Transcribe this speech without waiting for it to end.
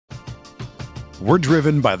We're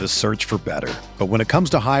driven by the search for better. But when it comes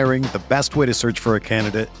to hiring, the best way to search for a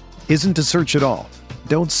candidate isn't to search at all.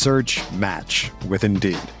 Don't search, match with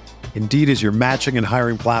Indeed. Indeed is your matching and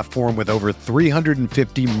hiring platform with over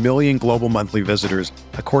 350 million global monthly visitors,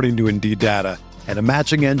 according to Indeed data, and a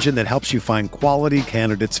matching engine that helps you find quality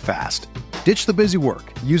candidates fast. Ditch the busy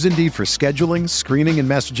work. Use Indeed for scheduling, screening, and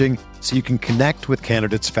messaging so you can connect with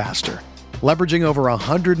candidates faster. Leveraging over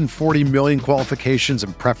 140 million qualifications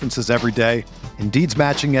and preferences every day, Indeed's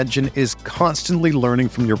matching engine is constantly learning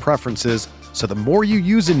from your preferences, so the more you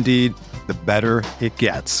use Indeed, the better it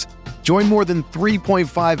gets. Join more than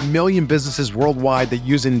 3.5 million businesses worldwide that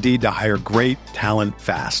use Indeed to hire great talent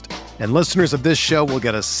fast. And listeners of this show will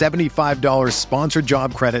get a $75 sponsored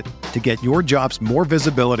job credit to get your jobs more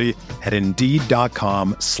visibility at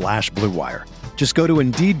Indeed.com/Blue Wire. Just go to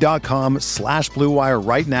Indeed.com/Blue Wire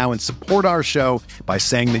right now and support our show by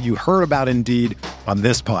saying that you heard about Indeed on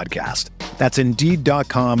this podcast. That's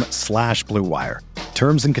Indeed.com/Blue Wire.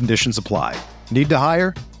 Terms and conditions apply. Need to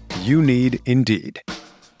hire? You need Indeed.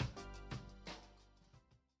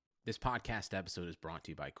 This podcast episode is brought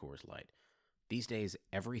to you by Coors Light. These days,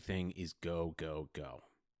 everything is go, go, go.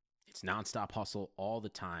 It's nonstop hustle all the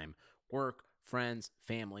time. Work, friends,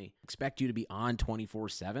 family, expect you to be on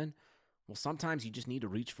 24/7. Well, sometimes you just need to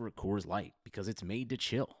reach for a Coors Light because it's made to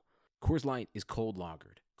chill. Coors Light is cold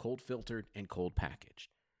lagered, cold filtered, and cold packaged.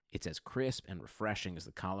 It's as crisp and refreshing as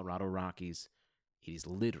the Colorado Rockies. It is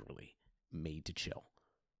literally made to chill.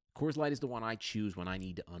 Coors Light is the one I choose when I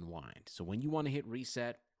need to unwind. So when you want to hit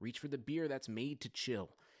reset, reach for the beer that's made to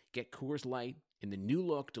chill. Get Coors Light in the new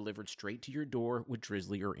look delivered straight to your door with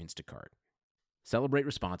Drizzly or Instacart. Celebrate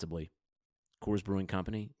responsibly. Coors Brewing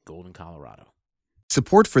Company, Golden, Colorado.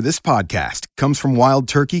 Support for this podcast comes from Wild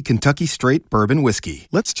Turkey Kentucky Straight Bourbon Whiskey.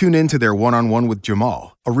 Let's tune in to their one-on-one with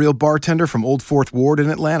Jamal, a real bartender from Old Fourth Ward in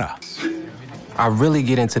Atlanta. I really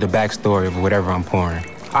get into the backstory of whatever I'm pouring,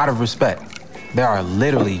 out of respect. There are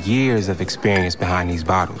literally years of experience behind these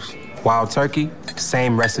bottles. Wild Turkey,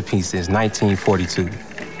 same recipe since 1942.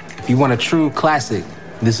 If you want a true classic,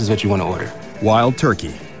 this is what you want to order. Wild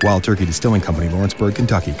Turkey. Wild Turkey Distilling Company, Lawrenceburg,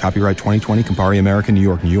 Kentucky. Copyright 2020, Campari American, New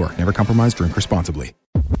York, New York. Never compromise, drink responsibly.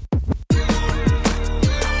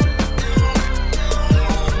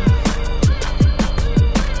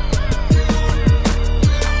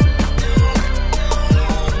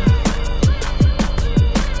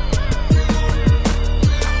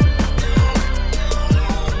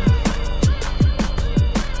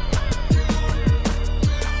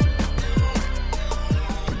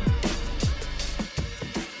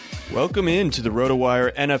 Welcome into the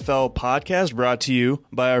RotoWire NFL podcast, brought to you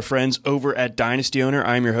by our friends over at Dynasty Owner.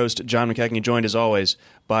 I'm your host, John McKechnie, joined as always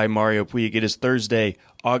by Mario Puig. It is Thursday,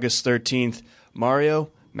 August 13th.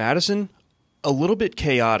 Mario, Madison, a little bit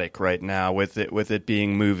chaotic right now with it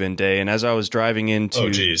being move-in day. And as I was driving into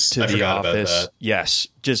the office, yes,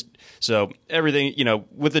 just so everything,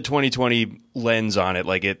 with the 2020 lens on it,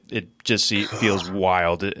 like it just feels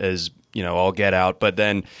wild as all get out. But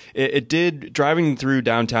then it did, driving through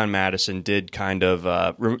downtown Madison did kind of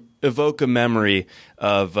evoke a memory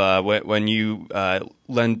of when you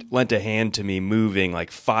lent a hand to me moving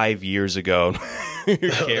like 5 years ago,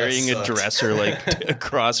 carrying a dresser like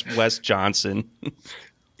across West Johnson.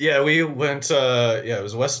 Yeah, we went, it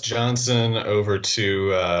was West Johnson over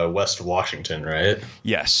to West Washington, right?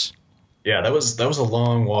 Yes. Yeah, that was a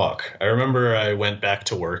long walk. I remember I went back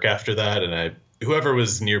to work after that, and whoever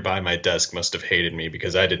was nearby my desk must have hated me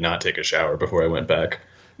because I did not take a shower before I went back.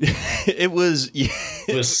 It was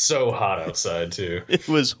so hot outside too. It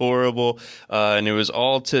was horrible, and it was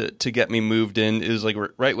all to get me moved in. It was like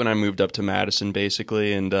right when I moved up to Madison,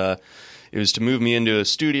 basically, and it was to move me into a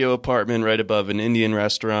studio apartment right above an Indian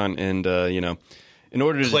restaurant, and in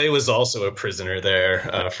order to... Clay was also a prisoner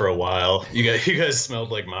there for a while. You guys smelled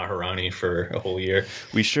like Maharani for a whole year.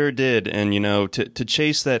 We sure did. And, to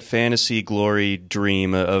chase that fantasy glory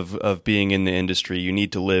dream of being in the industry, you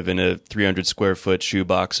need to live in a 300-square-foot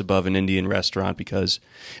shoebox above an Indian restaurant because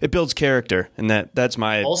it builds character. And that's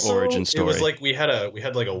my origin story. It was like we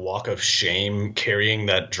had like a walk of shame carrying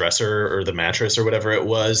that dresser or the mattress or whatever it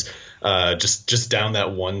was, just down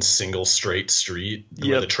that one single straight street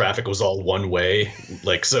where the traffic was all one way.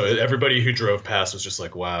 Like, so everybody who drove past was just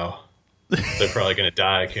like, wow, they're probably going to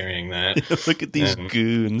die carrying that. Look at these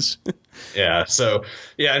goons. Yeah. So,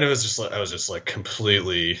 yeah, and I was just like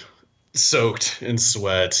completely soaked in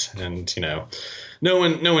sweat, and, no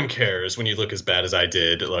one cares when you look as bad as I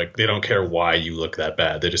did. Like, they don't care why you look that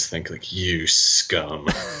bad. They just think like, you scum,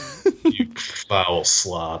 you foul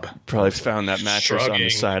slob. Probably found that mattress on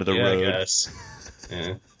the side of the road. I guess.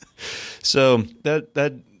 Yeah. So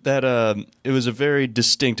that it was a very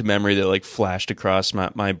distinct memory that like flashed across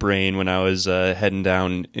my brain when I was heading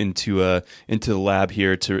down into the lab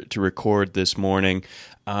here to record this morning.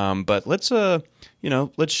 But let's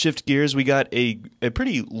shift gears. We got a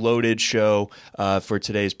pretty loaded show for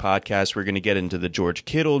today's podcast. We're going to get into the George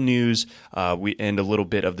Kittle news, and a little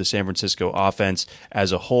bit of the San Francisco offense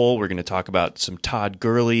as a whole. We're going to talk about some Todd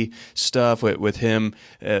Gurley stuff with him.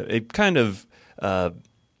 A kind of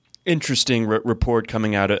interesting report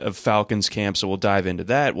coming out of Falcons camp, so we'll dive into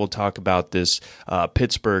that. We'll talk about this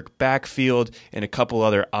Pittsburgh backfield and a couple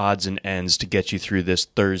other odds and ends to get you through this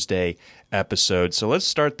Thursday episode. So let's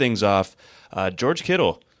start things off. George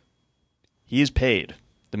Kittle, he is paid.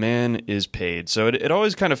 The man is paid. So it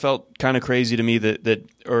always kind of felt kind of crazy to me that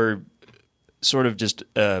or sort of just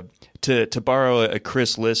to borrow a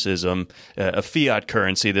Chris Lissism, a fiat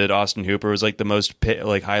currency, that Austin Hooper was like the most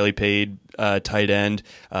highly paid tight end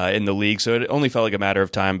in the league. So it only felt like a matter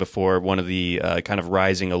of time before one of the kind of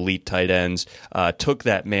rising elite tight ends took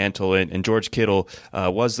that mantle, and George Kittle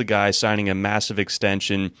was the guy, signing a massive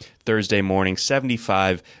extension Thursday morning,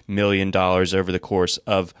 $75 million over the course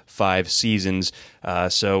of 5 seasons.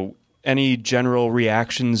 So any general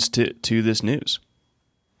reactions to this news?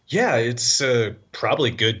 Yeah, it's a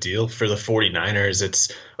probably good deal for the 49ers.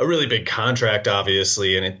 It's a really big contract,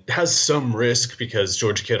 obviously, and it has some risk because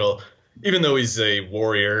George Kittle, even though he's a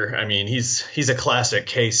warrior, I mean, he's a classic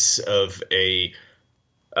case of a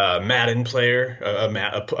Madden player,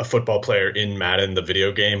 a football player in Madden, the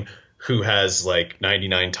video game, who has like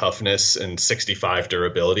 99 toughness and 65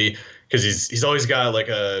 durability, because he's always got like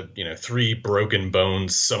 3 broken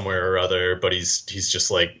bones somewhere or other, but he's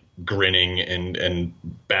just like grinning and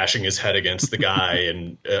bashing his head against the guy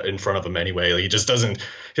and in front of him anyway. Like, he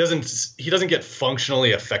doesn't get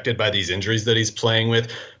functionally affected by these injuries that he's playing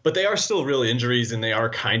with, but they are still real injuries, and they are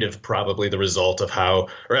kind of probably the result of how,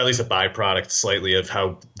 or at least a byproduct slightly of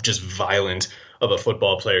how just violent of a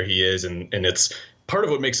football player he is, and it's part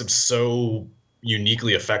of what makes him so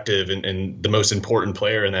uniquely effective and the most important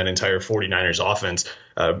player in that entire 49ers offense,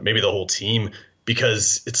 maybe the whole team,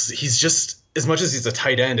 because he's just, as much as he's a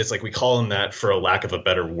tight end, it's like we call him that for a lack of a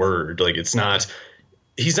better word. Like, he's not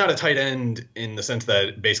a tight end in the sense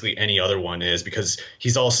that basically any other one is, because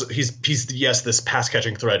he's this pass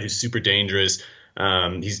catching threat who's super dangerous.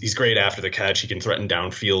 He's great after the catch. He can threaten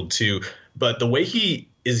downfield too. But the way he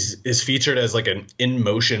is featured as like an in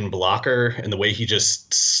motion blocker, and the way he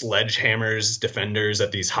just sledgehammers defenders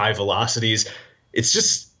at these high velocities, it's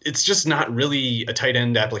just not really a tight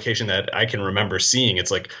end application that I can remember seeing.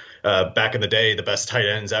 It's like back in the day, the best tight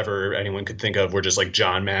ends ever anyone could think of were just like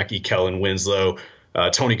John Mackey, Kellen Winslow,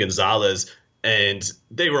 Tony Gonzalez, and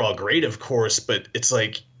they were all great, of course. But it's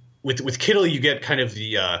like with Kittle, you get kind of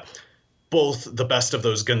the both the best of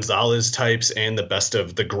those Gonzalez types and the best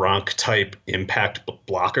of the Gronk type impact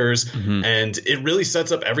blockers. Mm-hmm. And it really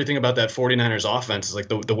sets up everything about that 49ers offense. It's like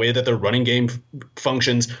the way that their running game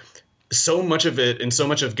functions. So much of it, and so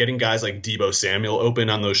much of getting guys like Deebo Samuel open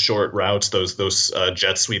on those short routes, those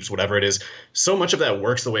jet sweeps, whatever it is, so much of that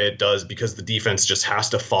works the way it does because the defense just has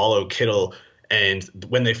to follow Kittle. And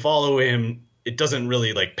when they follow him, it doesn't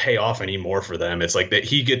really like pay off anymore for them. It's like that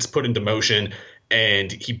he gets put into motion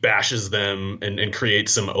and he bashes them and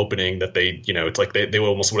creates some opening that they, it's like they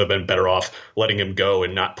almost would have been better off letting him go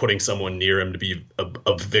and not putting someone near him to be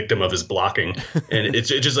a victim of his blocking. And it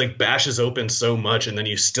just like bashes open so much, and then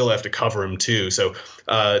you still have to cover him too. So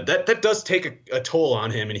that does take a toll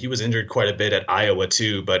on him, and he was injured quite a bit at Iowa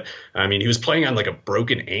too. But I mean, he was playing on like a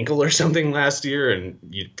broken ankle or something last year, and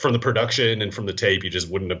from the production and from the tape, you just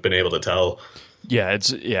wouldn't have been able to tell. Yeah,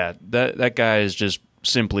 that guy is just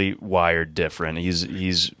simply wired different.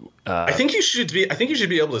 He's I think you should be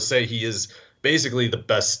able to say he is basically the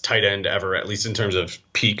best tight end ever, at least in terms of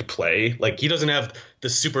peak play. Like, he doesn't have the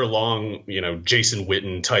super long, Jason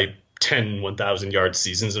Witten type 1,000 yard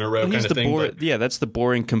seasons in a row kind of thing. That's the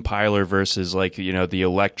boring compiler versus like, the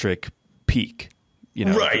electric peak.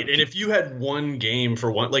 Right. And if you had one game for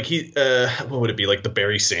one, like what would it be, like the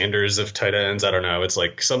Barry Sanders of tight ends? I don't know. It's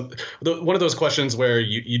like one of those questions where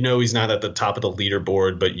he's not at the top of the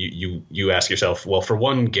leaderboard, but you ask yourself, well, for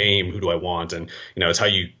one game, who do I want? And it's how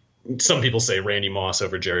some people say Randy Moss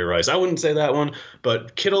over Jerry Rice. I wouldn't say that one,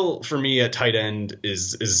 but Kittle for me at tight end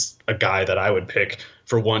is a guy that I would pick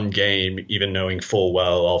for one game, even knowing full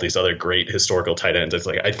well all these other great historical tight ends. It's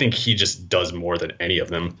like, I think he just does more than any of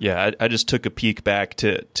them. Yeah, I just took a peek back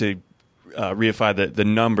to reify the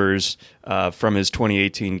numbers from his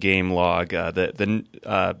 2018 game log.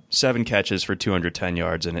 The 7 catches for 210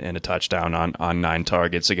 yards and a touchdown on 9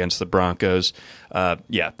 targets against the Broncos.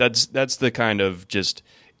 That's the kind of just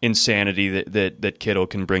insanity that Kittle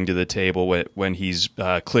can bring to the table when he's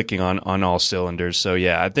clicking on all cylinders. So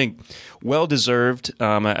yeah, I think well deserved.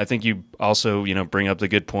 I think you also bring up the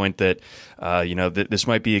good point that that this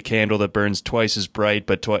might be a candle that burns twice as bright,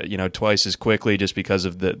 but twice as quickly, just because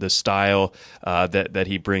of the style that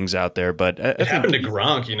he brings out there. But it happened to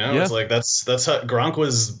Gronk. Yeah. It's like that's how Gronk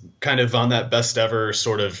was kind of on that best ever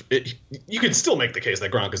sort of. You could still make the case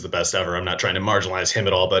that Gronk is the best ever. I'm not trying to marginalize him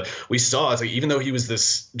at all, but we saw it's like even though he was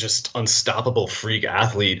this just unstoppable freak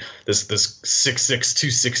athlete, this 6'6",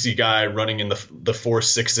 260 guy running in the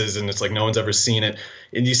 4.6s, and it's like no one's ever seen it.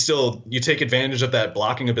 And you take advantage of that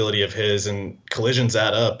blocking ability of his, and collisions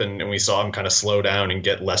add up, and we saw him kind of slow down and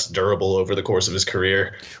get less durable over the course of his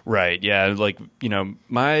career. Right. Yeah. Like,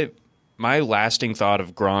 my lasting thought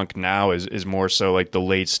of Gronk now is more so like the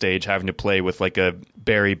late stage having to play with like a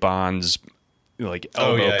Barry Bonds like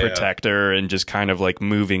elbow protector and just kind of like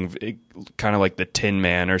moving kind of like the Tin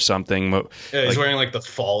Man or something. Yeah, he's wearing like the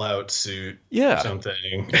Fallout suit or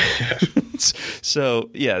something. So,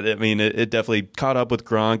 yeah, I mean, it definitely caught up with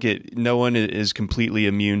Gronk. No one is completely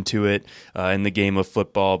immune to it in the game of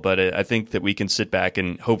football, but I think that we can sit back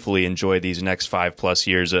and hopefully enjoy these next 5+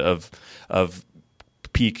 years of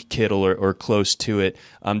peak Kittle or close to it.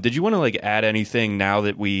 Did you want to like add anything now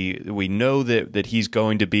that we know that he's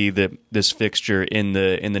going to be this fixture in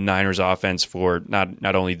the Niners offense for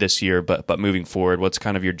not only this year but moving forward? What's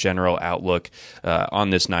kind of your general outlook on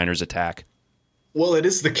this Niners attack? Well, it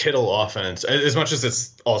is the Kittle offense as much as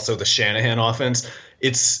it's also the Shanahan offense.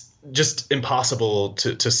 It's just impossible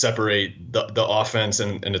to separate the offense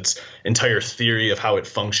and its entire theory of how it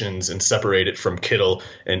functions and separate it from Kittle,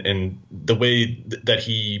 and the way that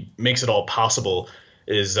he makes it all possible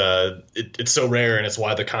is it's so rare, and it's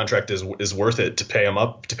why the contract is worth it to pay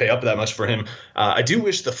up that much for him. I do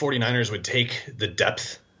wish the 49ers would take the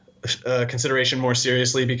depth consideration more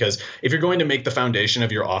seriously, because if you're going to make the foundation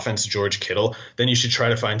of your offense George Kittle, then you should try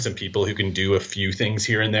to find some people who can do a few things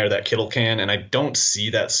here and there that Kittle can. And I don't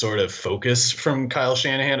see that sort of focus from Kyle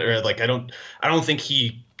Shanahan, or like I don't think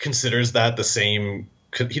he considers that the same.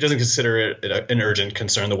 He doesn't consider it an urgent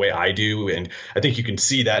concern the way I do. And I think you can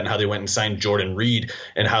see that in how they went and signed Jordan Reed,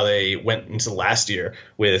 and how they went into last year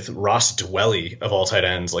with Ross Dwelly of all tight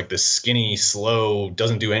ends, like this skinny, slow,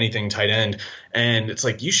 doesn't do anything tight end. And it's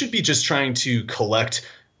like, you should be just trying to collect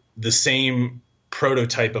the same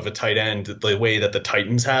prototype of a tight end the way that the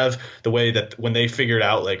Titans have, the way that when they figured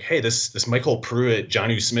out like, hey, this Michael Pruitt,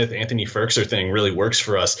 Jonnu Smith, Anthony Ferguson thing really works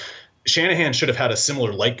for us. Shanahan should have had a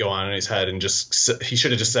similar light go on in his head, and he should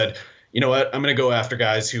have just said, you know what, I'm going to go after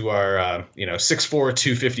guys who are 6'4",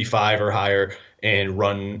 255 or higher and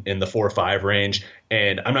run in the 4.5 range.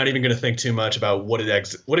 And I'm not even going to think too much about what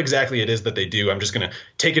exactly it is that they do. I'm just going to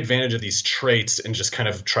take advantage of these traits and just kind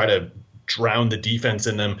of try to drown the defense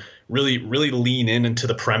in them, really, really lean into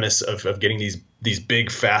the premise of getting these big,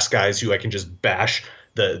 fast guys who I can just bash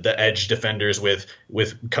the edge defenders with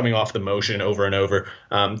coming off the motion over and over.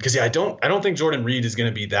 Because I don't think Jordan Reed is going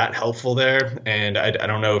to be that helpful there. And I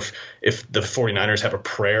don't know if the 49ers have a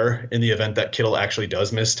prayer in the event that Kittle actually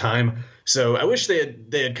does miss time. So I wish they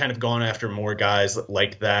had kind of gone after more guys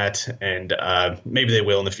like that, and maybe they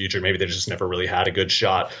will in the future. Maybe they just never really had a good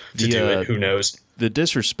shot to do it. Who knows? The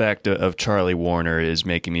disrespect of Charlie Warner is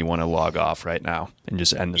making me want to log off right now and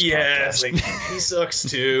just end this podcast. Yeah, it's like, he sucks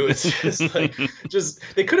too. It's just like,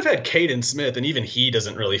 they could have had Caden Smith, and even he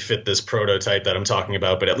doesn't really fit this prototype that I'm talking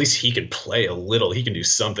about, but at least he can play a little. He can do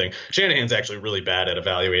something. Shanahan's actually really bad at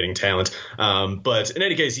evaluating talent. But in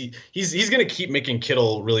any case, he's going to keep making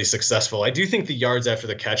Kittle really successful. I do think the yards after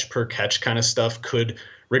the catch per catch kind of stuff could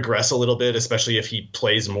regress a little bit, especially if he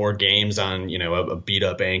plays more games on, a beat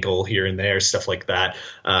up ankle here and there, stuff like that.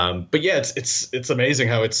 But yeah, it's amazing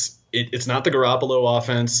how it's not the Garoppolo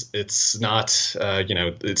offense. It's not,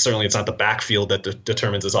 it's not the backfield that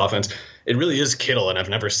determines this offense. It really is Kittle, and I've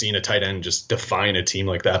never seen a tight end just define a team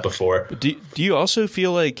like that before. Do you also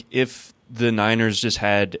feel like if the Niners just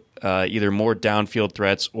had either more downfield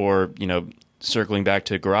threats or, circling back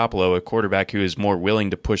to Garoppolo, a quarterback who is more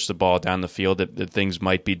willing to push the ball down the field, that things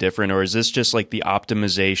might be different? Or is this just like the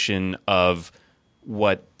optimization of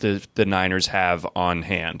what the Niners have on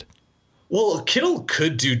hand? Well, Kittle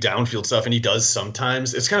could do downfield stuff, and he does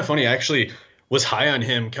sometimes. It's kind of funny. I actually was high on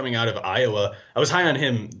him coming out of Iowa. I was high on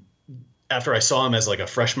him after I saw him as like a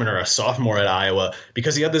freshman or a sophomore at Iowa,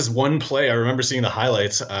 because he had this one play. I remember seeing the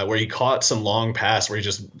highlights where he caught some long pass where he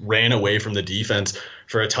just ran away from the defense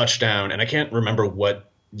for a touchdown. And I can't remember what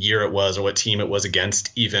year it was or what team it was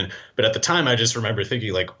against even. But at the time, I just remember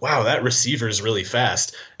thinking like, wow, that receiver is really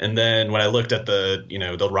fast. And then when I looked at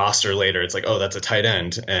the roster later, it's like, oh, that's a tight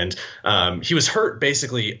end. And he was hurt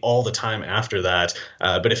basically all the time after that.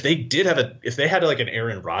 But if they had like an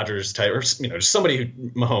Aaron Rodgers type, or just somebody who,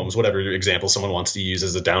 Mahomes, whatever example someone wants to use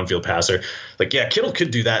as a downfield passer, like, yeah, Kittle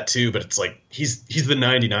could do that too. But it's like he's the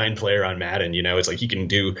 99 player on Madden. It's like he can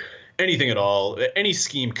do anything at all. Any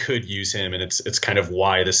scheme could use him, and it's kind of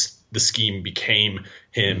why the scheme became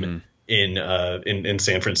him in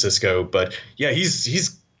San Francisco. But yeah,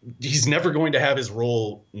 he's never going to have his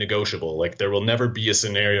role negotiable. Like, there will never be a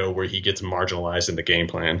scenario where he gets marginalized in the game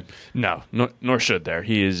plan. No, nor should there.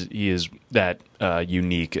 He is that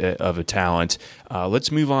unique of a talent.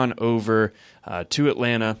 Let's move on over to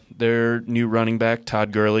Atlanta. Their new running back,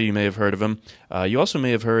 Todd Gurley, you may have heard of him. You also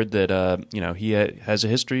may have heard that he has a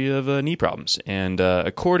history of knee problems. And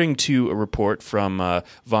according to a report from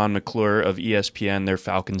Vaughn McClure of ESPN, their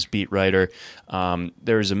Falcons beat writer,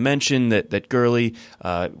 there is a mention that Gurley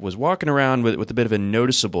was walking around with a bit of a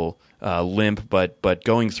noticeable limp, but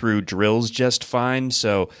going through drills just fine.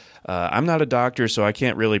 So I'm not a doctor, so I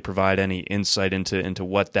can't really provide any insight into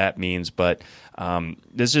what that means. But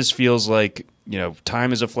this just feels like,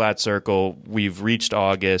 time is a flat circle. We've reached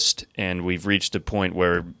August, and we've reached a point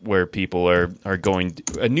where people are going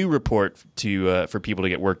a new report for people to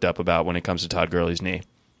get worked up about when it comes to Todd Gurley's knee.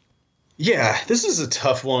 Yeah, this is a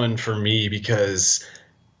tough one for me because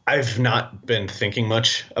I've not been thinking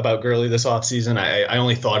much about Gurley this offseason. I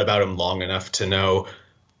only thought about him long enough to know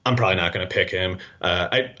I'm probably not going to pick him.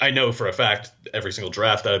 I know for a fact every single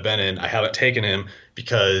draft that I've been in, I haven't taken him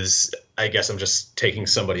because I guess I'm just taking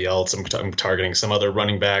somebody else. I'm targeting some other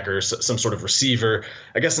running back or some sort of receiver.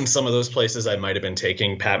 I guess in some of those places I might have been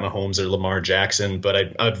taking Pat Mahomes or Lamar Jackson,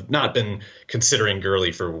 but I've not been considering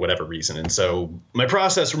Gurley for whatever reason. And so my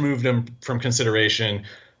process removed him from consideration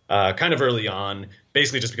kind of early on,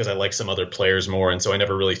 basically just because I like some other players more. And so I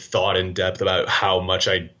never really thought in depth about how much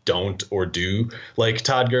I don't or do like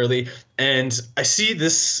Todd Gurley. And I see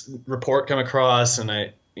this report come across, and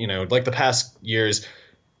like the past years,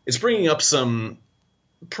 it's bringing up some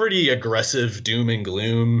pretty aggressive doom and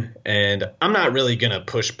gloom. And I'm not really going to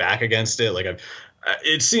push back against it. Like,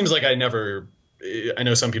 it seems like I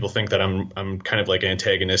know some people think that I'm kind of like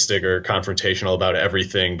antagonistic or confrontational about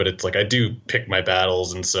everything, but it's like I do pick my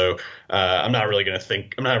battles, and so I'm not really going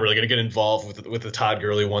to get involved with the Todd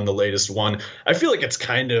Gurley one, the latest one. I feel like it's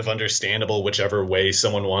kind of understandable whichever way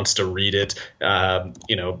someone wants to read it.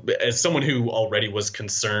 As someone who already was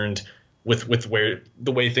concerned with where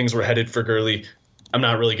the way things were headed for Gurley, I'm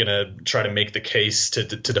not really going to try to make the case to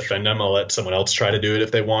defend him. I'll let someone else try to do it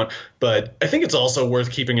if they want. But I think it's also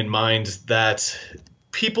worth keeping in mind that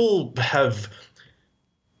people have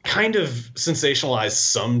kind of sensationalized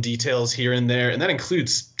some details here and there, and that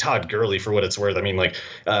includes Todd Gurley for what it's worth. I mean,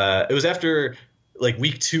 it was after like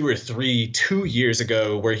week 2 or 3, 2 years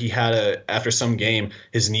ago, where he had after some game,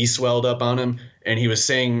 his knee swelled up on him, and he was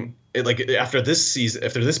saying, after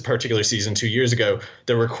this particular season 2 years ago,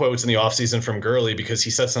 there were quotes in the offseason from Gurley because he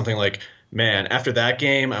said something like, man, after that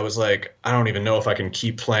game, I was like, I don't even know if I can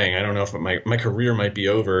keep playing. I don't know if my career might be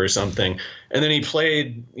over or something. And then he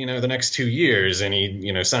played, the next 2 years, and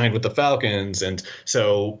he, signed with the Falcons. And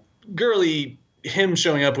so Gurley, him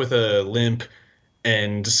showing up with a limp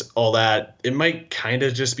and all that, it might kind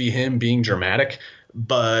of just be him being dramatic.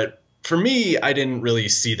 But for me, I didn't really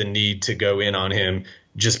see the need to go in on him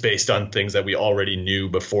just based on things that we already knew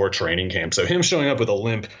before training camp. So him showing up with a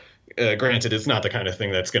limp, granted, it's not the kind of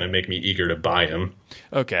thing that's going to make me eager to buy him.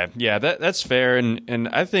 Okay, yeah, that's fair. And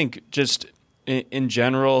I think just in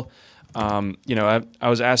general, I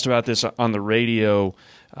was asked about this on the radio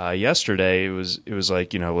yesterday. It was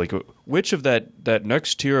like, which of that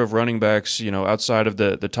next tier of running backs, outside of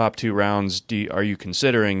the top 2 rounds, are you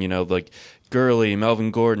considering? Like Gurley,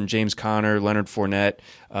 Melvin Gordon, James Conner, Leonard Fournette,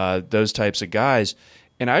 those types of guys.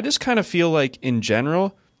 And I just kind of feel like in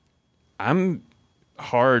general, I'm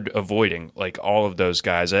hard avoiding like all of those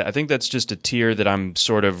guys. I think that's just a tier that I'm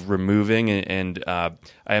sort of removing, and I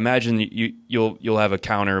imagine you'll have a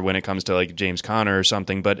counter when it comes to like James Conner or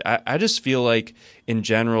something. But I just feel like in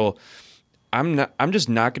general, I'm just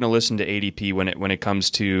not going to listen to ADP when it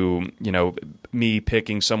comes to me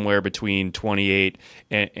picking somewhere between 28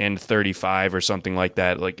 and 35 or something like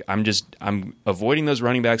that. Like I'm avoiding those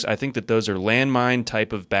running backs. I think that those are landmine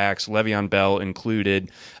type of backs, Le'Veon Bell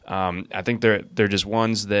included. I think they're just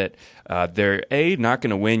ones that they're not going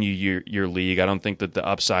to win you your league. I don't think that the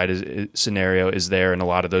upside scenario is there in a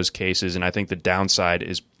lot of those cases, and I think the downside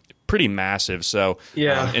is pretty massive. So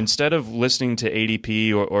instead of listening to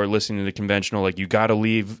ADP or listening to the conventional, like you got to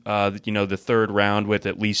leave, the third round with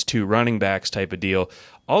at least 2 running backs type of deal.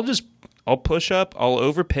 I'll push up. I'll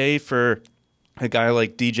overpay for a guy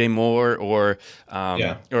like DJ Moore or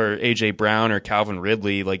AJ Brown or Calvin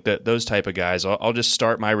Ridley, like those type of guys. I'll just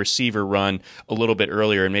start my receiver run a little bit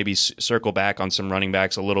earlier and maybe circle back on some running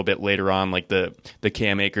backs a little bit later on, like the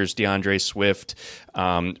Cam Akers, DeAndre Swift,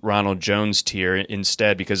 Ronald Jones tier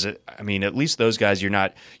instead, because at least those guys you're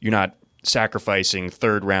not sacrificing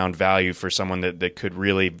third round value for someone that could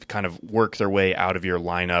really kind of work their way out of your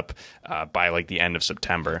lineup by like the end of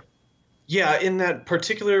September. Yeah, in that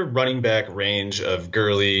particular running back range of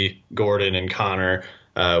Gurley, Gordon, and Connor,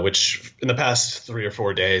 which in the past 3 or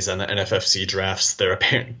 4 days on the NFFC drafts,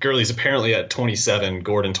 Gurley's apparently at 27,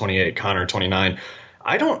 Gordon 28, Connor 29.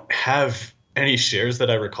 I don't have any shares that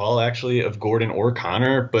I recall actually of Gordon or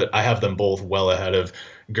Connor, but I have them both well ahead of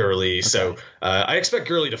Gurley. Okay. So I expect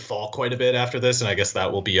Gurley to fall quite a bit after this, and I guess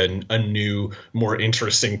that will be a new, more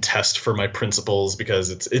interesting test for my principles, because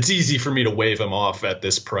it's easy for me to wave him off at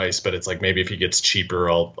this price, but it's like maybe if he gets cheaper,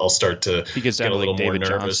 I'll start to he gets get a little like more David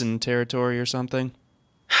nervous. Johnson territory or something.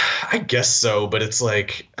 I guess so, but it's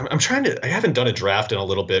like I'm trying to. I haven't done a draft in a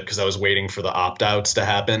little bit because I was waiting for the opt-outs to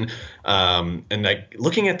happen. And like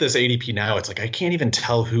looking at this ADP now, it's like I can't even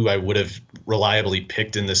tell who I would have reliably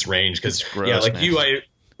picked in this range, because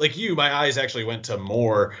my eyes actually went to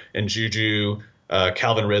Moore and Juju,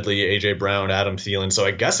 Calvin Ridley, AJ Brown, Adam Thielen. So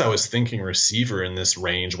I guess I was thinking receiver in this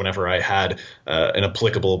range whenever I had an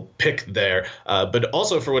applicable pick there. But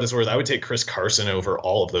also, for what it's worth, I would take Chris Carson over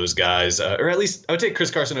all of those guys, or at least I would take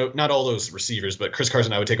Chris Carson, not all those receivers, but Chris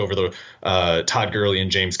Carson I would take over the Todd Gurley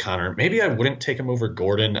and James Conner. Maybe I wouldn't take him over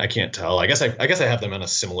Gordon. I can't tell. I guess I have them on a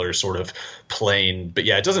similar sort of plane. But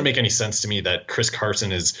yeah, it doesn't make any sense to me that Chris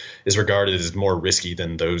Carson is regarded as more risky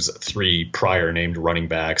than those 3 prior named running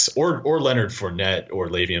backs, or Leonard Fournette or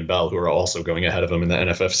Le'Veon Bell, who are also going ahead of him in the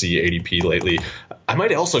NFFC ADP lately. I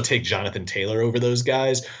might also take Jonathan Taylor over those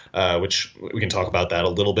guys, which we can talk about that a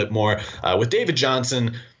little bit more. With David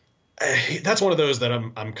Johnson, that's one of those that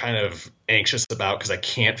I'm kind of anxious about, because I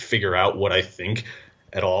can't figure out what I think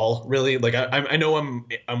at all, really. Like I know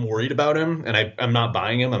I'm worried about him, and I'm not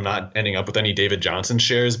buying him. I'm not ending up with any David Johnson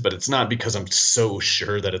shares, but it's not because I'm so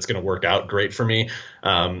sure that it's going to work out great for me.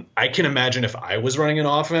 I can imagine if I was running an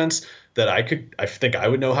offense that I think I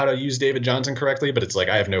would know how to use David Johnson correctly, but it's like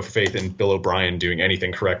I have no faith in Bill O'Brien doing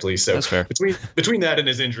anything correctly. So that's fair. Between that and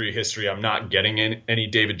his injury history, I'm not getting any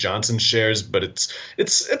David Johnson shares, but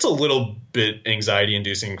it's a little bit anxiety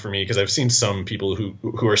inducing for me, because I've seen some people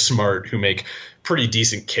who are smart who make pretty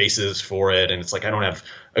decent cases for it, and it's like I don't have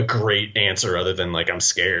a great answer other than like I'm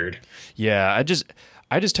scared. Yeah, I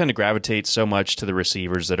just tend to gravitate so much to the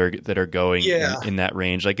receivers that are going in that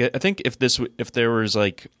range. Like I think if there was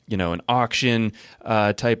like, an auction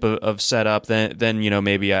type of setup, then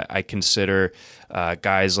maybe I consider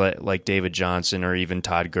guys like David Johnson or even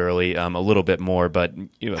Todd Gurley a little bit more. But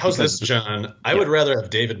how's this, John? I would rather have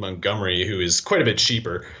David Montgomery, who is quite a bit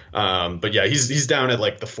cheaper. But yeah, he's down at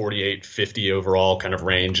like the 48-50 overall kind of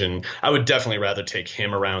range, and I would definitely rather take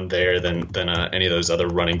him around there than any of those other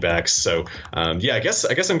running backs. So I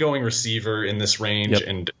guess I'm going receiver in this range,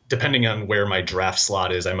 and depending on where my draft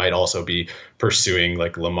slot is, I might also be pursuing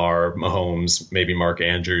like Lamar, Mahomes, maybe Mark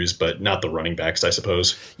Andrews, but not the running backs, I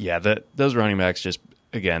suppose. Yeah, those running backs just,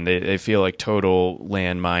 again, they feel like total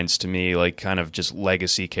landmines to me, like kind of just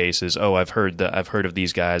legacy cases. Oh, I've heard of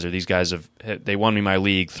these guys, or these guys they won me my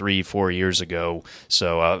league 3-4 years ago,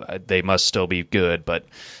 so they must still be good. But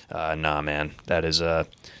nah, man, that's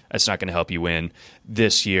not going to help you win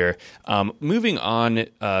this year. Moving on,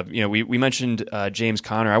 we mentioned James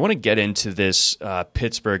Conner. I want to get into this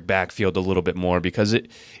Pittsburgh backfield a little bit more, because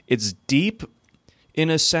it's deep in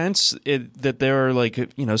a sense that there are like,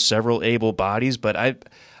 several able bodies, but I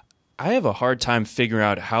have a hard time figuring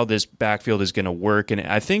out how this backfield is going to work. And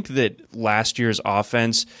I think that last year's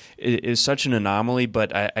offense is such an anomaly,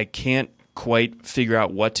 but I can't quite figure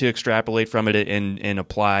out what to extrapolate from it and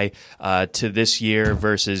apply to this year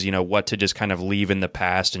versus what to just kind of leave in the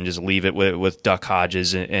past and just leave it with Duck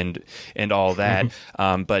Hodges and all that.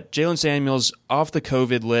 But Jaylen Samuels off the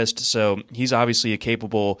COVID list, so he's obviously a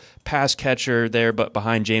capable pass catcher there, but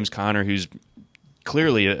behind James Conner, who's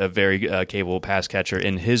clearly a very capable pass catcher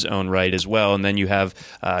in his own right as well. And then you have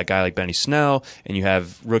a guy like Benny Snell, and you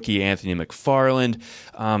have rookie Anthony McFarland.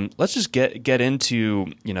 Let's just get into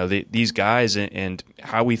these guys and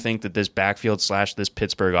how we think that this backfield / this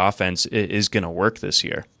Pittsburgh offense is going to work this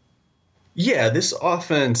year. Yeah, this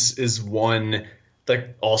offense is one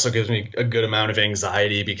that also gives me a good amount of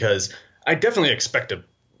anxiety, because I definitely expect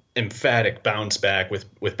emphatic bounce back with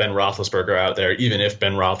Ben Roethlisberger out there, even if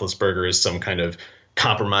Ben Roethlisberger is some kind of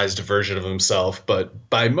compromised version of himself. But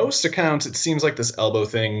by most accounts, it seems like this elbow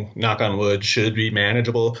thing, knock on wood, should be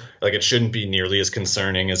manageable. Like, it shouldn't be nearly as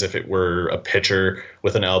concerning as if it were a pitcher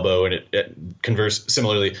with an elbow. And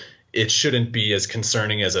similarly, it shouldn't be as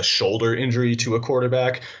concerning as a shoulder injury to a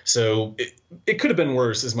quarterback. So it could have been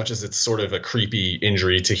worse, as much as it's sort of a creepy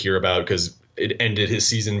injury to hear about, because it ended his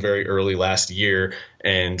season very early last year,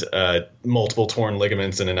 and multiple torn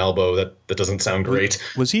ligaments in an elbow. That doesn't sound great.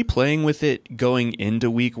 Was he playing with it going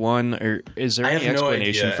into week one, or is there any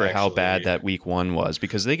explanation for how bad that week one was?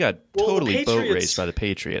 Because they got totally boat raced by the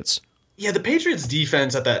Patriots. Yeah, the Patriots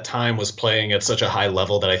defense at that time was playing at such a high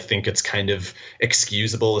level that I think it's kind of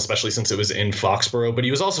excusable, especially since it was in Foxborough. But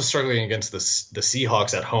he was also struggling against the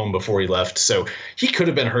Seahawks at home before he left. So he could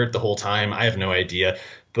have been hurt the whole time. I have no idea.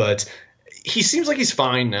 But he seems like he's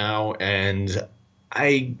fine now. And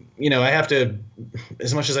I have to,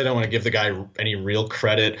 as much as I don't want to give the guy any real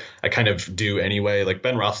credit, I kind of do anyway. Like,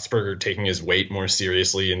 Ben Roethlisberger taking his weight more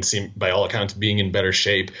seriously and by all accounts being in better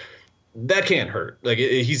shape, that can't hurt. Like,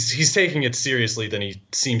 he's taking it seriously than he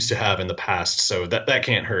seems to have in the past. So that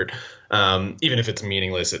can't hurt. Even if it's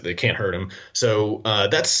meaningless, it can't hurt him. So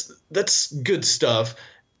that's good stuff.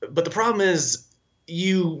 But the problem is,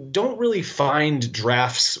 you don't really find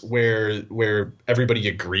drafts where everybody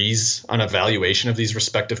agrees on a valuation of these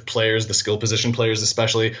respective players, the skill position players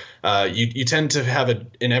especially. You tend to have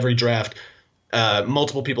in every draft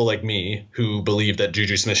multiple people like me who believe that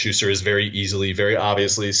Juju Smith-Schuster is very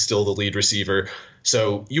obviously still the lead receiver.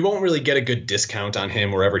 So you won't really get a good discount on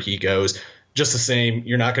him wherever he goes. Just the same,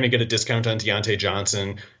 you're not going to get a discount on Diontae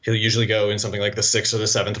Johnson. He'll usually go in something like the 6th or the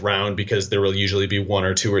 7th round, because there will usually be 1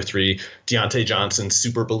 or 2 or 3 Diontae Johnson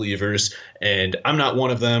super believers. And I'm not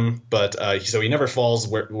one of them, but so he never falls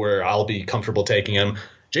where I'll be comfortable taking him.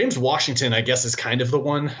 James Washington, I guess, is kind of the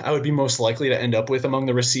one I would be most likely to end up with among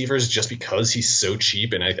the receivers, just because he's so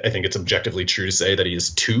cheap. And I think it's objectively true to say that he is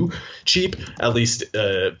too cheap, at least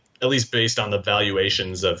based on the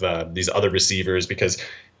valuations of these other receivers, because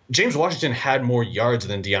James Washington had more yards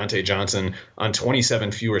than Diontae Johnson on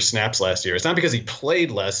 27 fewer snaps last year. It's not because he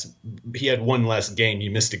played less. He had 1 less game. He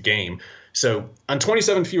missed a game. So on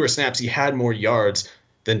 27 fewer snaps, he had more yards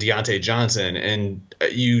than Diontae Johnson. And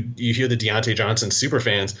you hear the Diontae Johnson super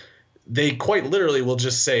fans, they quite literally will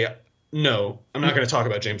just say, no, I'm not going to talk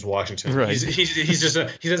about James Washington. Right. He's just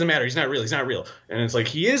he doesn't matter. He's not real. He's not real. And it's like,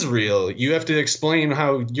 he is real. You have to explain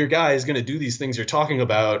how your guy is going to do these things you're talking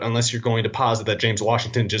about, unless you're going to posit that James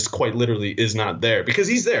Washington just quite literally is not there, because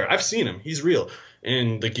he's there. I've seen him. He's real.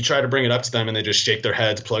 And like, you try to bring it up to them and they just shake their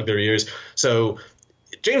heads, plug their ears. So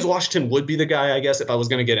James Washington would be the guy, I guess, if I was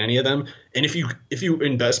going to get any of them. And if you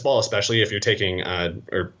in best ball, especially if you're taking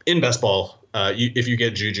or in best ball, if you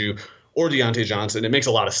get Juju or Diontae Johnson, it makes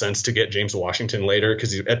a lot of sense to get James Washington later,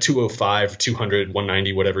 because at 205, 200,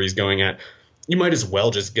 190, whatever he's going at, you might as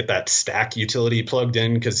well just get that stack utility plugged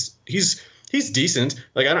in, because he's decent.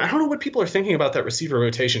 Like, I don't know what people are thinking about that receiver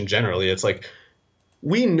rotation generally. It's like,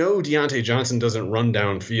 we know Diontae Johnson doesn't run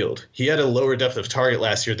downfield. He had a lower depth of target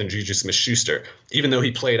last year than Juju Smith-Schuster, even though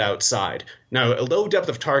he played outside. Now, a low depth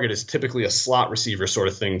of target is typically a slot receiver sort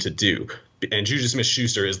of thing to do, and Juju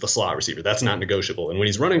Smith-Schuster is the slot receiver. That's not negotiable. And when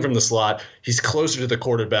he's running from the slot, he's closer to the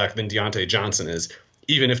quarterback than Diontae Johnson is,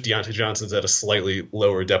 even if Diontae Johnson's at a slightly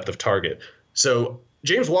lower depth of target. So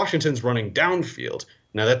James Washington's running downfield.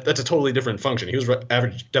 Now, that's a totally different function. He was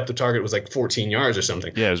average depth of target was like 14 yards or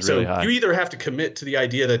something. Yeah, it was really high. You either have to commit to the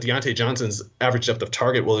idea that Diontae Johnson's average depth of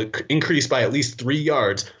target will increase by at least 3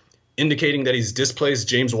 yards, indicating that he's displaced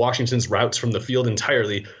James Washington's routes from the field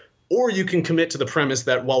entirely, or you can commit to the premise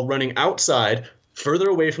that while running outside, further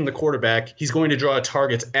away from the quarterback, he's going to draw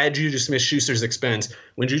targets at Juju Smith-Schuster's expense,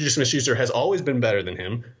 when Juju Smith-Schuster has always been better than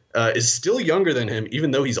him, is still younger than him,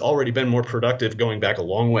 even though he's already been more productive going back a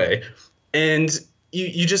long way. And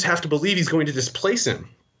you just have to believe he's going to displace him.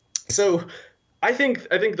 So I think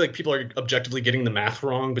like, people are objectively getting the math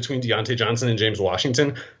wrong between Diontae Johnson and James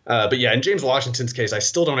Washington. But yeah, in James Washington's case, I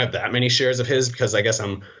still don't have that many shares of his, because I guess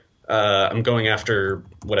I'm going after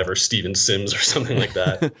whatever Steven Sims or something like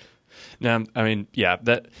that. No, I mean, yeah,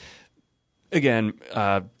 that again,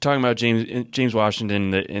 talking about James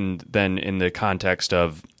Washington, and then in the context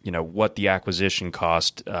of, what the acquisition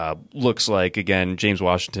cost looks like. Again, James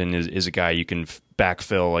Washington is a guy you can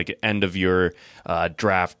backfill, like end of your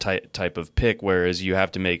draft type of pick, whereas you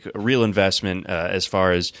have to make a real investment as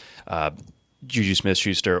far as Juju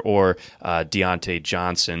Smith-Schuster or Diontae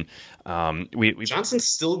Johnson. Johnson's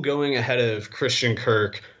still going ahead of Christian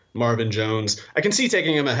Kirk, Marvin Jones. I can see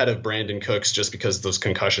taking him ahead of Brandon Cooks just because those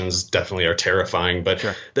concussions definitely are terrifying. But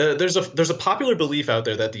sure. There's a popular belief out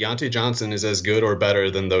there that Deontay Johnson is as good or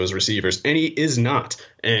better than those receivers, and he is not.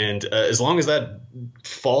 And as long as that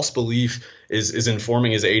false belief is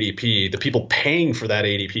informing his ADP, the people paying for that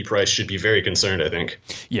ADP price should be very concerned, I think.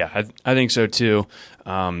 Yeah, I think so too.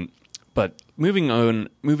 But moving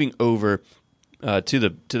over to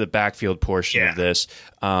the backfield portion of this,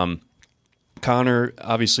 Connor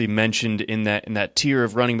obviously mentioned in that tier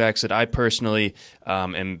of running backs that I personally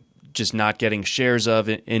am just not getting shares of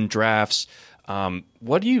in drafts.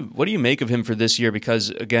 What do you make of him for this year? Because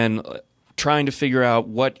again, trying to figure out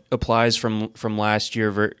what applies from last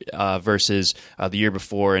year versus the year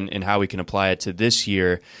before, and how we can apply it to this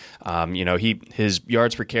year. His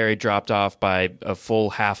yards per carry dropped off by a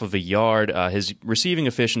full half of a yard. His receiving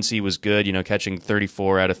efficiency was good, catching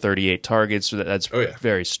 34 out of 38 targets. So that's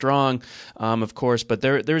very strong, of course. But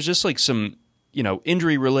there's just like some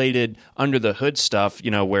injury related under the hood stuff,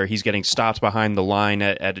 where he's getting stopped behind the line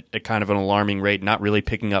at a kind of an alarming rate, not really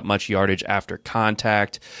picking up much yardage after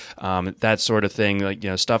contact, that sort of thing, like,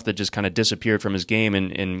 stuff that just kind of disappeared from his game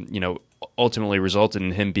and ultimately resulted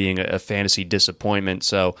in him being a fantasy disappointment.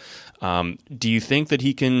 So, do you think that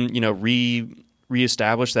he can,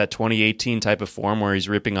 reestablish that 2018 type of form where he's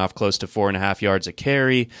ripping off close to 4.5 yards a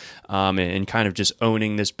carry, and kind of just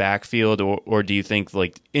owning this backfield, or do you think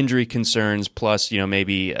like injury concerns plus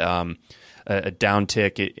maybe a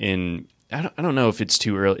downtick in I don't know if it's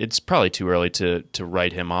too early. It's probably too early to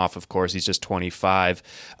write him off. Of course, he's just 25.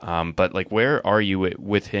 But like, where are you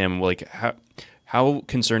with him? Like, how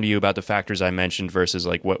concerned are you about the factors I mentioned versus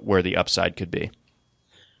like where the upside could be?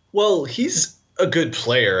 Well, he's a good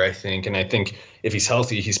player, I think, and I think if he's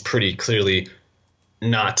healthy, he's pretty clearly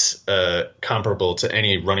not comparable to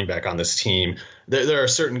any running back on this team. There are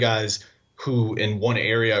certain guys who in one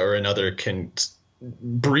area or another can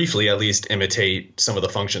briefly at least imitate some of the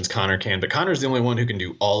functions Connor can, but Connor's the only one who can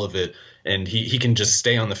do all of it, and he can just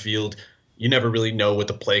stay on the field. You never really know what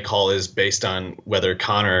the play call is based on whether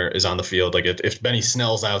Connor is on the field. Like if Benny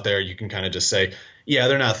Snell's out there, you can kind of just say, yeah,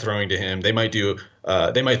 they're not throwing to him. They might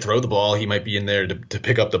throw the ball. He might be in there to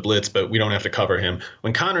pick up the blitz, but we don't have to cover him.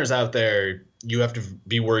 When Connor's out there, you have to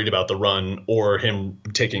be worried about the run or him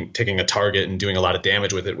taking a target and doing a lot of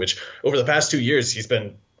damage with it, which over the past 2 years, he's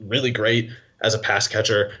been really great as a pass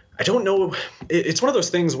catcher. I don't know. It's one of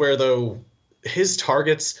those things where, though, his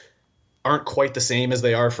targets aren't quite the same as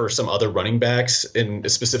they are for some other running backs, and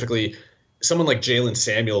specifically someone like Jalen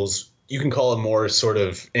Samuels. You can call a more sort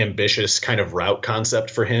of ambitious kind of route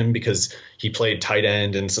concept for him because he played tight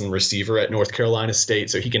end and some receiver at North Carolina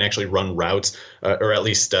State, so he can actually run routes, or at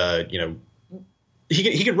least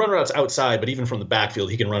he can run routes outside, but even from the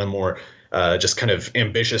backfield, he can run a more just kind of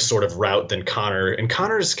ambitious sort of route than Connor. And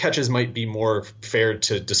Connor's catches might be more fair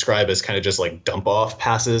to describe as kind of just like dump off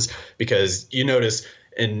passes, because you notice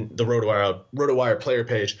in the RotoWire player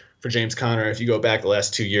page for James Conner, if you go back the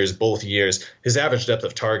last 2 years, both years, his average depth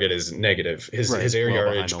of target is negative. His air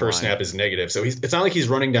yardage per snap is negative. So it's not like he's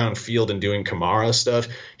running downfield and doing Kamara stuff.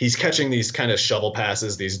 He's catching these kind of shovel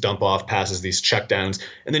passes, these dump off passes, these check downs,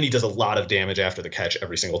 and then he does a lot of damage after the catch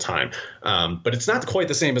every single time. But it's not quite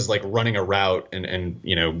the same as like running a route and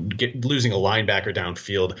losing a linebacker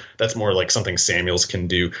downfield. That's more like something Samuels can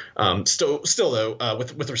do. Still though,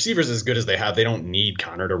 with receivers as good as they have, they don't need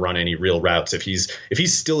Conner to run any real routes. If he's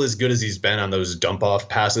still as good as he's been on those dump off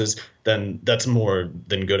passes, then that's more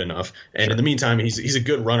than good enough. And in the meantime, he's a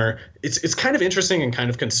good runner. It's kind of interesting and kind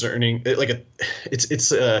of concerning. It's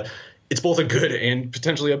both a good and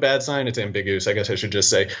potentially a bad sign. It's ambiguous, I guess I should just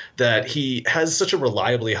say, that he has such a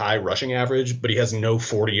reliably high rushing average, but he has no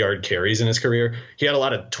 40-yard carries in his career. He had a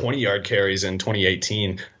lot of 20-yard carries in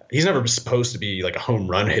 2018. He's never supposed to be like a home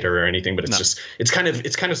run hitter or anything, but it's kind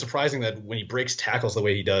of surprising that when he breaks tackles the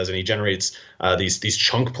way he does and he generates these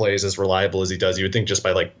chunk plays as reliable as he does, you would think just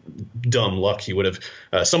by like dumb luck he would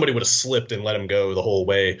have somebody would have slipped and let him go the whole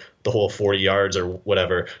way, the whole 40 yards or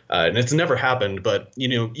whatever. And it's never happened, but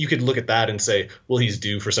you could look at that and say, well, he's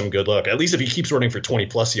due for some good luck. At least if he keeps running for 20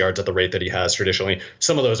 plus yards at the rate that he has traditionally,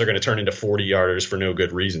 some of those are going to turn into 40 yarders for no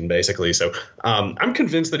good reason, basically. So I'm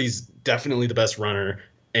convinced that he's definitely the best runner.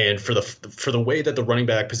 And for the way that the running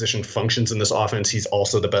back position functions in this offense, he's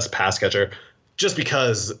also the best pass catcher, just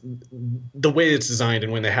because the way it's designed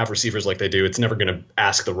and when they have receivers like they do, it's never going to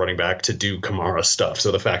ask the running back to do Kamara stuff.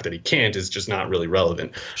 So the fact that he can't is just not really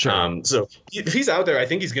relevant. Sure. So if he's out there, I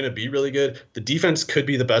think he's going to be really good. The defense could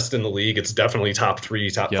be the best in the league. It's definitely top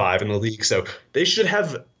 3, top 5 in the league. So they should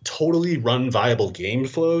have totally run viable game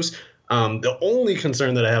flows. The only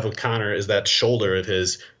concern that I have with Conner is that shoulder of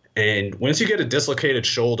his. And once you get a dislocated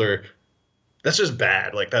shoulder, that's just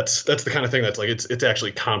bad. Like that's the kind of thing that's like it's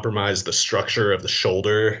actually compromised the structure of the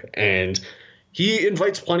shoulder. And he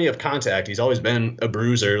invites plenty of contact. He's always been a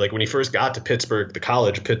bruiser. Like when he first got to Pittsburgh, the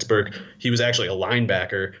college of Pittsburgh, he was actually a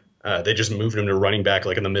linebacker. They just moved him to running back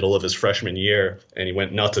like in the middle of his freshman year, and he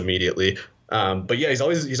went nuts immediately. But yeah, he's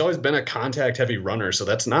always been a contact heavy runner, so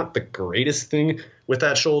that's not the greatest thing with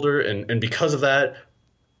that shoulder. And because of that,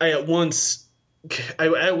 I at once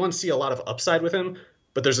see a lot of upside with him,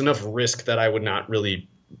 but there's enough risk that I would not really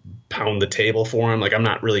pound the table for him. Like I'm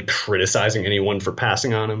not really criticizing anyone for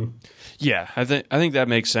passing on him. Yeah, I think that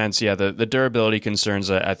makes sense. Yeah, the durability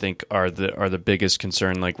concerns I think are the biggest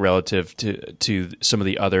concern, like relative to some of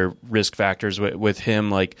the other risk factors with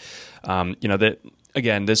him. Like, that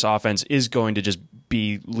again, this offense is going to just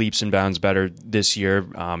be leaps and bounds better this year,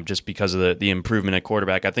 just because of the improvement at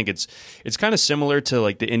quarterback. I think it's kind of similar to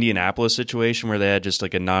like the Indianapolis situation where they had just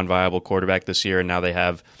like a non-viable quarterback this year, and now they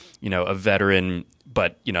have a veteran,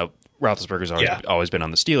 but Roethlisberger's always been on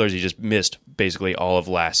the Steelers. He just missed basically all of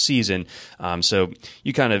last season. So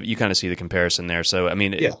you kind of see the comparison there. So I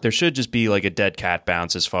mean, there should just be like a dead cat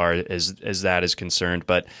bounce as far as that is concerned.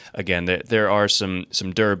 But again, there are some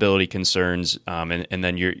durability concerns, and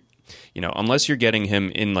then unless you're getting him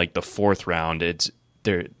in like the fourth round,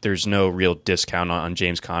 there's no real discount on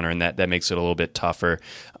James Conner, and that makes it a little bit tougher.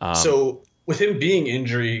 So with him being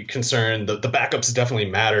injury concerned, the backups definitely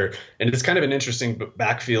matter, and it's kind of an interesting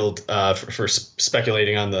backfield for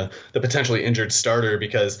speculating on the potentially injured starter,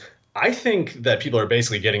 because I think that people are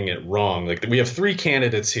basically getting it wrong. Like we have three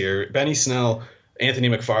candidates here: Benny Snell, Anthony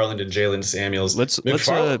McFarland, and Jalen Samuels. Let's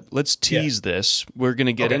tease this. We're going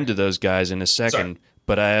to get into those guys in a second,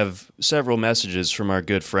 but I have several messages from our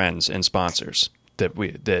good friends and sponsors that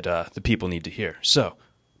the people need to hear. So,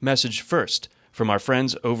 message first from our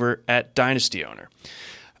friends over at Dynasty Owner.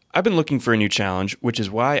 I've been looking for a new challenge, which is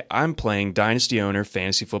why I'm playing Dynasty Owner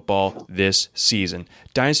Fantasy Football this season.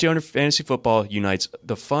 Dynasty Owner Fantasy Football unites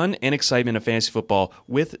the fun and excitement of fantasy football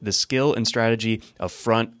with the skill and strategy of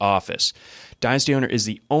front office. Dynasty Owner is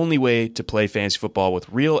the only way to play fantasy football with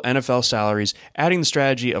real NFL salaries, adding the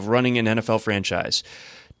strategy of running an NFL franchise.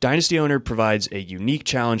 Dynasty Owner provides a unique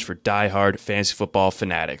challenge for die-hard fantasy football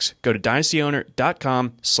fanatics. Go to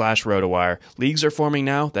dynastyowner.com/RotoWire. Leagues are forming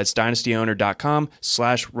now. That's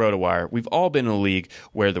dynastyowner.com/RotoWire. We've all been in a league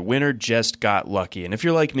where the winner just got lucky. And if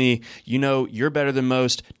you're like me, you know you're better than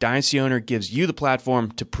most. Dynasty Owner gives you the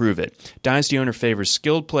platform to prove it. Dynasty Owner favors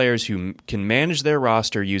skilled players who can manage their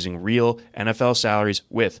roster using real NFL salaries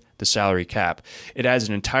with the salary cap. It adds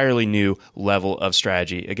an entirely new level of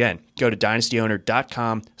strategy. Again, go to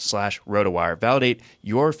dynastyowner.com/RotoWire. Validate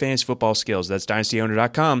your fantasy football skills. That's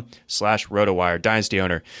dynastyowner.com/RotoWire. Dynasty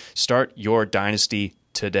Owner. Start your dynasty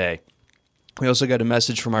today. We also got a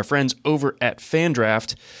message from our friends over at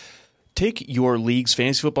FanDraft. Take your league's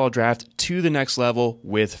fantasy football draft to the next level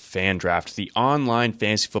with FanDraft, the online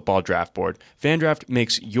fantasy football draft board. FanDraft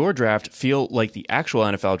makes your draft feel like the actual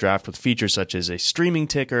NFL draft with features such as a streaming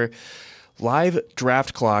ticker, live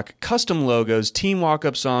draft clock, custom logos, team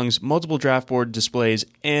walk-up songs, multiple draft board displays,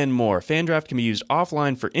 and more. FanDraft can be used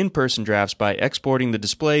offline for in-person drafts by exporting the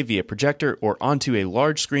display via projector or onto a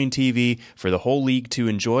large screen TV for the whole league to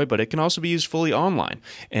enjoy, but it can also be used fully online.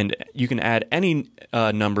 And you can add any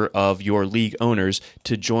number of your league owners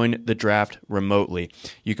to join the draft remotely.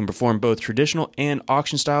 You can perform both traditional and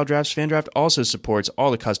auction-style drafts. FanDraft also supports all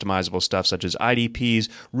the customizable stuff such as IDPs,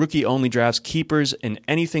 rookie-only drafts, keepers, and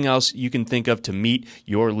anything else you can think of to meet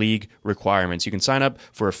your league requirements. You can sign up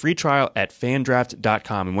for a free trial at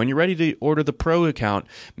fandraft.com. And when you're ready to order the pro account,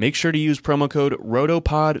 make sure to use promo code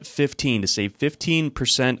ROTOPOD15 to save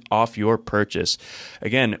 15% off your purchase.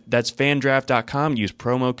 Again, that's fandraft.com. Use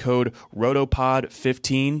promo code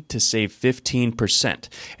ROTOPOD15 to save 15%.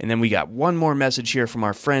 And then we got one more message here from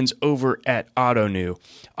our friends over at AutoNew.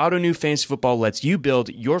 AutoNew Fantasy Football lets you build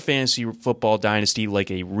your fantasy football dynasty like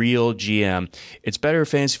a real GM. It's better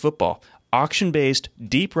fantasy football. Auction-based,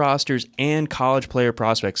 deep rosters, and college player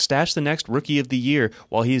prospects. Stash the next rookie of the year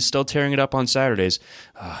while he is still tearing it up on Saturdays.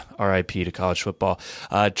 RIP to college football.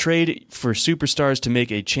 Trade for superstars to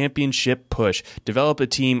make a championship push. Develop a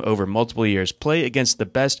team over multiple years. Play against the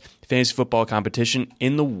best fantasy football competition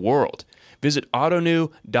in the world. Visit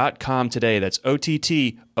autonew.com today. That's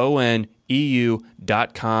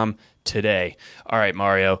OTTONEU.com today. All right,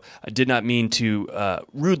 Mario, I did not mean to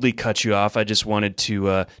rudely cut you off. I just wanted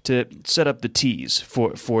to set up the tease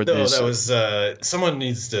for this. No, that was someone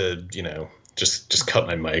needs to, just cut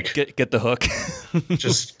my mic. Get the hook.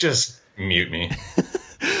 just mute me.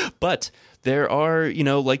 But there are,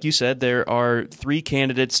 like you said, there are 3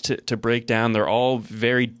 candidates to break down. They're all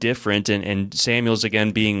very different, and Samuels,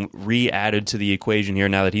 again, being re-added to the equation here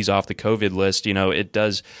now that he's off the COVID list, it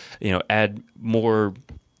does, add more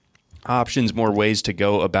options, more ways to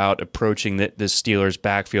go about approaching the Steelers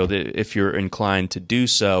backfield if you're inclined to do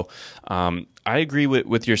so. I agree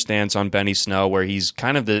with your stance on Benny Snell, where he's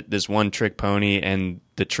kind of this one-trick pony, and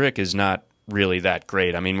the trick is not really that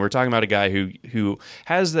great. I mean, we're talking about a guy who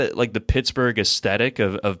has the Pittsburgh aesthetic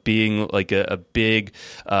of being like a big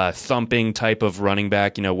thumping type of running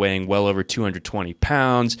back, weighing well over 220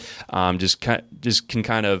 pounds, just can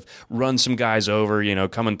kind of run some guys over,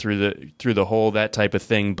 coming through the hole, that type of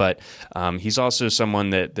thing. But he's also someone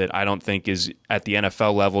that I don't think is at the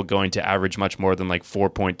NFL level going to average much more than like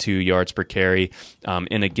 4.2 yards per carry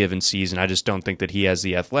in a given season. I just don't think that he has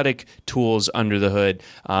the athletic tools under the hood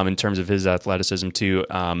in terms of his athleticism to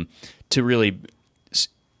really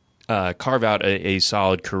carve out a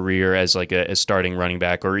solid career as like a starting running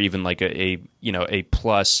back, or even like a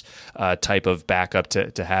plus type of backup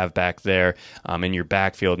to have back there in your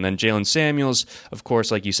backfield. And then Jaylen Samuels, of course,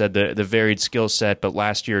 like you said, the varied skill set, but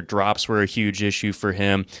last year drops were a huge issue for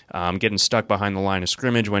him, getting stuck behind the line of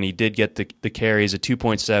scrimmage when he did get the carries. A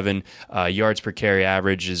 2.7 yards per carry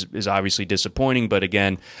average is obviously disappointing, but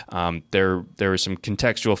again, there were some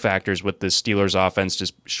contextual factors with the Steelers offense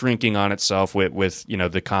just shrinking on itself with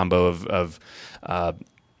the combo of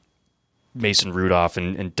Mason Rudolph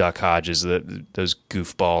and Duck Hodges, those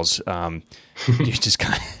goofballs,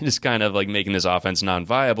 just kind of like making this offense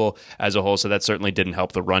non-viable as a whole. So that certainly didn't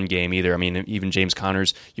help the run game either. I mean, even James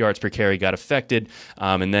Conner's yards per carry got affected,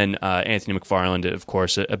 and then Anthony McFarland, of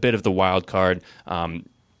course, a bit of the wild card.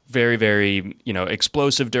 Very, very,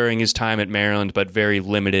 explosive during his time at Maryland, but very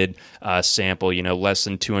limited sample. Less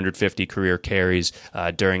than 250 career carries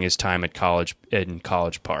during his time at College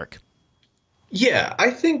Park. Yeah,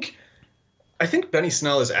 I think Benny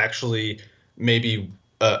Snell is actually maybe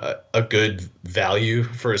a good value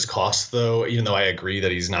for his cost, though. Even though I agree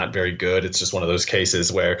that he's not very good, it's just one of those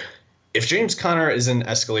cases where if James Conner is an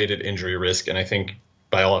escalated injury risk, and I think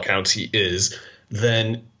by all accounts he is,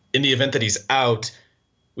 then in the event that he's out,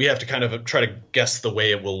 we have to kind of try to guess the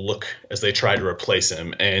way it will look as they try to replace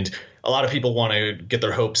him. And a lot of people want to get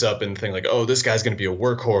their hopes up and think like, oh, this guy's going to be a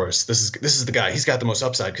workhorse. This is the guy. He's got the most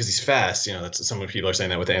upside because he's fast. That's some people are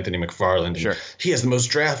saying that with Anthony McFarland. Sure. He has the most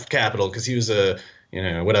draft capital because he was a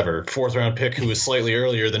fourth round pick who was slightly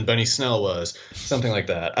earlier than Benny Snell was, something like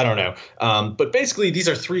that. I don't know. But basically, these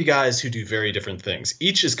are 3 guys who do very different things.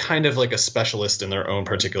 Each is kind of like a specialist in their own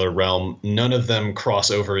particular realm. None of them cross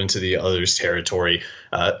over into the other's territory.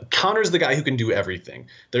 Connor's the guy who can do everything.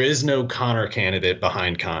 There is no Conner candidate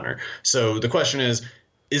behind Conner. So the question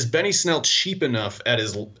is Benny Snell cheap enough at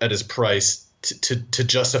his price to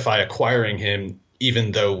justify acquiring him,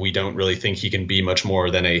 even though we don't really think he can be much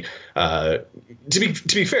more than to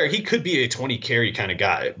be fair, he could be a 20 carry kind of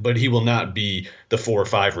guy, but he will not be the 4 or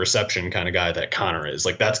 5 reception kind of guy that Conner is.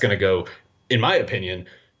 Like, that's going to go, in my opinion,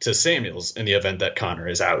 to Samuels in the event that Conner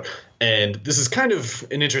is out. And this is kind of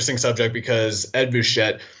an interesting subject because Ed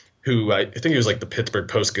Bouchette, who I think he was like the Pittsburgh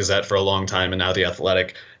Post-Gazette for a long time and now The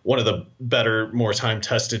Athletic, one of the better, more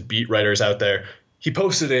time-tested beat writers out there, he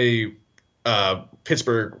posted a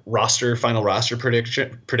Pittsburgh final roster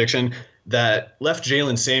prediction that left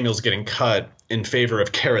Jaylen Samuels getting cut in favor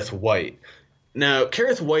of Kerrith White. Now,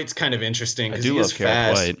 Kerrith White's kind of interesting because he is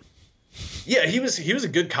fast. White. Yeah, he was a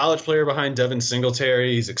good college player behind Devin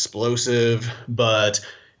Singletary. He's explosive, but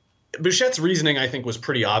Bouchette's reasoning, I think, was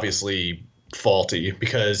pretty obviously faulty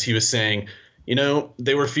because he was saying,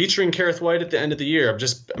 they were featuring Kerrith White at the end of the year. I'm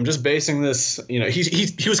just basing this,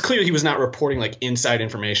 he was clear he was not reporting like inside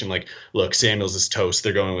information like, look, Samuels is toast,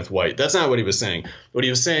 they're going with White. That's not what he was saying. What he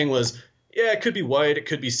was saying was, yeah, it could be White, it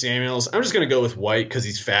could be Samuels. I'm just going to go with White because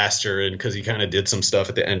he's faster and because he kind of did some stuff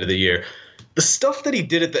at the end of the year. The stuff that he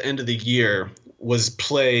did at the end of the year was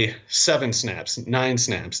play 7 snaps, 9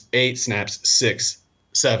 snaps, 8 snaps, 6,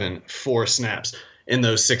 7, 4 snaps in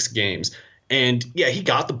those 6 games. And yeah, he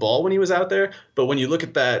got the ball when he was out there, but when you look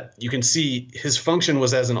at that, you can see his function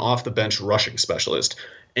was as an off-the-bench rushing specialist.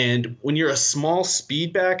 And when you're a small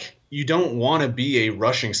speed back, you don't want to be a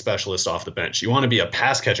rushing specialist off the bench. You want to be a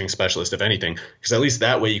pass-catching specialist, if anything, because at least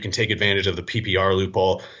that way you can take advantage of the PPR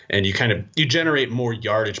loophole and you generate more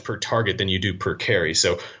yardage per target than you do per carry.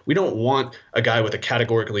 So we don't want a guy with a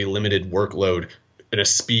categorically limited workload and a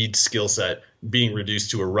speed skill set being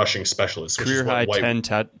reduced to a rushing specialist. Career high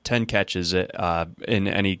 10 catches in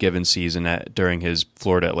any given season during his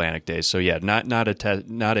Florida Atlantic days. So yeah, not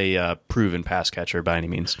a proven pass catcher by any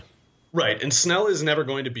means. Right, and Snell is never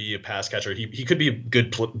going to be a pass catcher. He could be a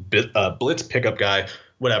good blitz pickup guy,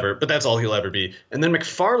 whatever, but that's all he'll ever be. And then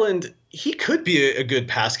McFarland, he could be a good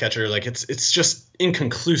pass catcher. Like it's just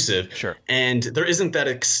inconclusive. Sure. And there isn't that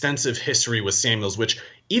extensive history with Samuels, which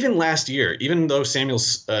even last year, even though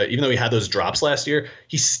he had those drops last year,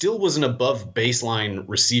 he still was an above baseline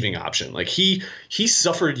receiving option. Like he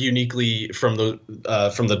suffered uniquely from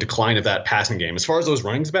the decline of that passing game. As far as those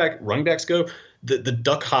running backs go, the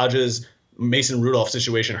Duck Hodges, Mason Rudolph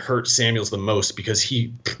situation hurt Samuels the most because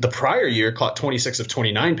he, the prior year, caught 26 of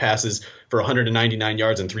 29 passes for 199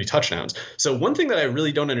 yards and 3 touchdowns. So one thing that I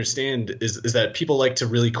really don't understand is that people like to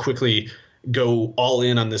really quickly go all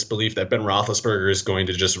in on this belief that Ben Roethlisberger is going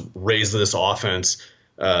to just raise this offense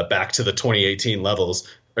back to the 2018 levels.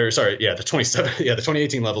 Or sorry, yeah, the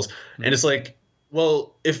 2018 levels. And it's like,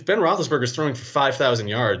 well, if Ben Roethlisberger is throwing for 5,000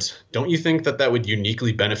 yards, don't you think that would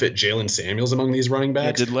uniquely benefit Jalen Samuels among these running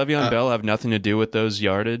backs? Yeah, did Le'Veon Bell have nothing to do with those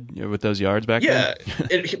yards back then?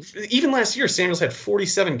 Yeah, even last year, Samuels had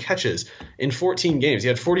 47 catches in 14 games. He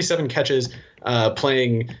had 47 catches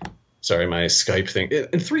playing. Sorry, my Skype thing.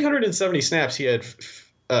 In 370 snaps, he had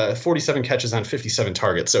 47 catches on 57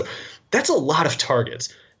 targets. So that's a lot of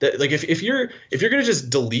targets. That, like if you're going to just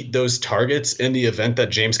delete those targets in the event that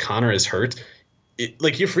James Conner is hurt.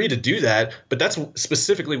 You're free to do that, but that's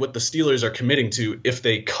specifically what the Steelers are committing to if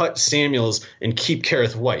they cut Samuels and keep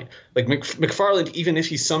Kerrith White. Like McFarland, even if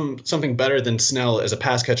he's something better than Snell as a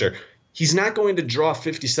pass catcher, he's not going to draw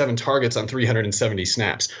 57 targets on 370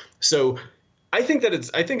 snaps. So I think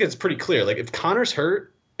it's pretty clear. Like if Conner's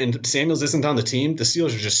hurt and Samuels isn't on the team, the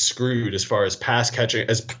Steelers are just screwed as far as pass catching,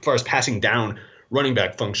 as far as passing down running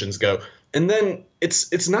back functions go. And then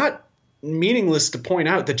it's not meaningless to point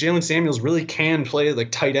out that Jalen Samuels really can play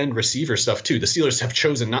like tight end receiver stuff too. The Steelers have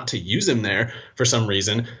chosen not to use him there for some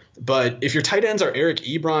reason. But if your tight ends are Eric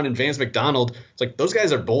Ebron and Vance McDonald, it's like those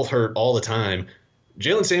guys are both hurt all the time.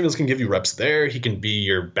 Jalen Samuels can give you reps there. He can be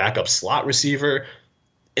your backup slot receiver.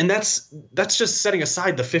 And that's just setting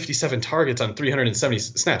aside the 57 targets on 370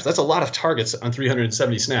 snaps. That's a lot of targets on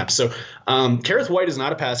 370 snaps. So Kerrith White is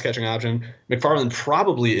not a pass catching option. McFarland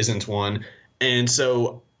probably isn't one. And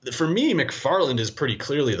so for me, McFarland is pretty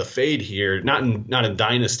clearly the fade here, not in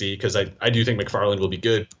Dynasty, because I do think McFarland will be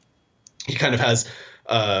good. He kind of has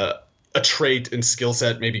a trait and skill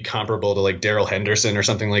set maybe comparable to like Darrell Henderson or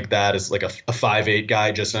something like that, as like a 5'8"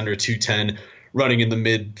 guy just under 210, running in the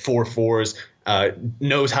mid 4.4s.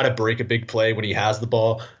 Knows how to break a big play when he has the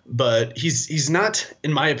ball, but he's not,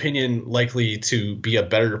 in my opinion, likely to be a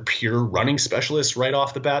better pure running specialist right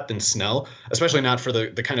off the bat than Snell, especially not for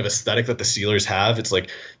the kind of aesthetic that the Steelers have. It's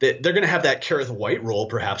like they're going to have that Kerrith White role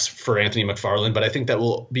perhaps for Anthony McFarland, but I think that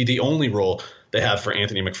will be the only role they have for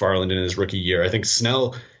Anthony McFarland in his rookie year. I think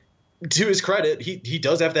Snell, to his credit, he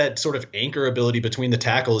does have that sort of anchor ability between the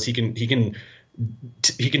tackles. He can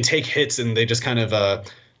take hits and they just kind of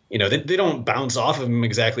they don't bounce off of him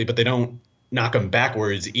exactly, but they don't knock him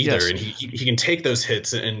backwards either. Yes. And he can take those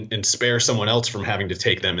hits and spare someone else from having to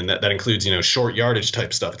take them. And that includes, short yardage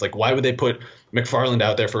type stuff. It's like, why would they put McFarland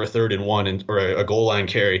out there for a 3rd and 1 or a goal line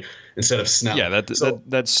carry instead of Snell? Yeah, that's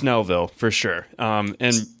Snellville for sure.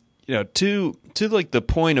 To like the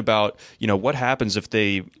point about, what happens if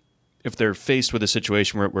they're faced with a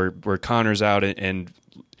situation where Connor's out and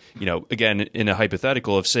again, in a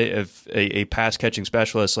hypothetical, if a pass catching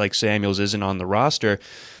specialist like Samuels isn't on the roster,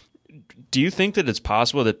 do you think that it's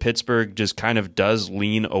possible that Pittsburgh just kind of does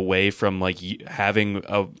lean away from like having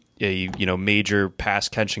a major pass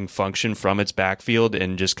catching function from its backfield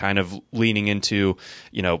and just kind of leaning into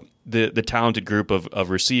the talented group of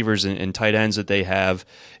receivers and tight ends that they have,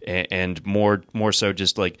 and more so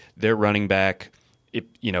just like their running back?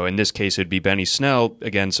 In this case, it'd be Benny Snell,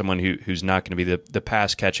 again, someone who's not going to be the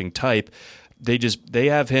pass catching type. They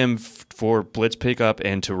have him for blitz pickup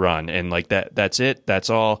and to run, and like that's it. That's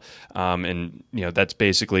all. And that's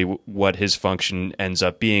basically what his function ends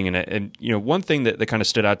up being. And one thing that kind of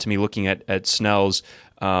stood out to me looking at Snell's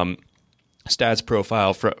stats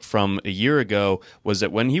profile from a year ago was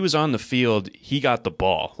that when he was on the field, he got the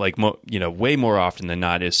ball like way more often than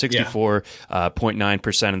not. Is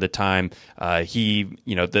 64.9% of the time.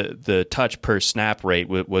 The touch per snap rate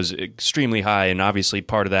was extremely high, and obviously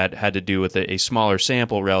part of that had to do with a smaller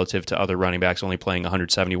sample relative to other running backs only playing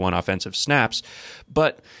 171 offensive snaps.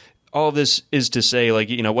 But all of this is to say, like,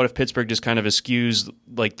 what if Pittsburgh just kind of eschews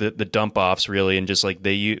like the dump offs really, and just like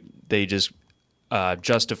they just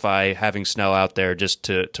justify having Snell out there just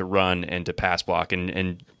to run and to pass block,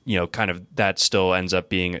 and kind of that still ends up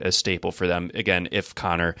being a staple for them again if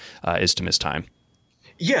Conner is to miss time.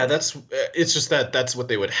 Yeah, it's just that's what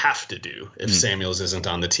they would have to do if Samuels isn't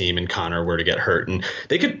on the team and Connor were to get hurt. And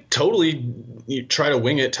they could totally try to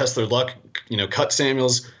wing it, test their luck, cut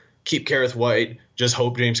Samuels, keep Kareth White, just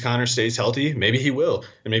hope James Conner stays healthy. Maybe he will,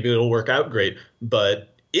 and maybe it'll work out great.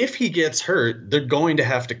 But if he gets hurt, they're going to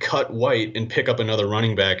have to cut White and pick up another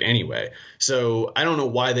running back anyway. So I don't know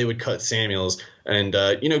why they would cut Samuels. And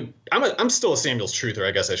I'm still a Samuels truther,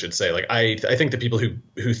 I guess I should say. Like I think the people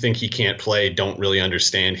who think he can't play don't really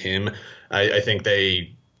understand him. I think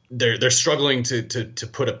they're struggling to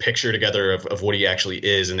put a picture together of what he actually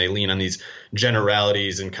is, and they lean on these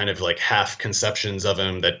generalities and kind of like half conceptions of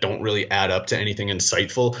him that don't really add up to anything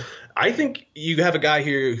insightful. I think you have a guy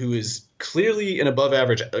here who is clearly an above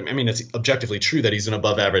average. I mean, it's objectively true that he's an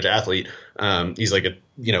above average athlete. He's like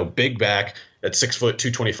a big back at 6 foot,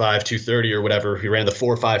 225, 230 or whatever. He ran the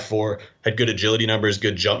 4.54, had good agility numbers,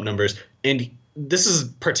 good jump numbers. And this is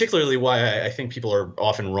particularly why I think people are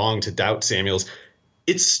often wrong to doubt Samuels.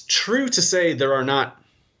 It's true to say there are not,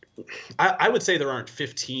 I would say there aren't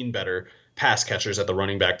 15 better pass catchers at the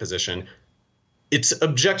running back position. It's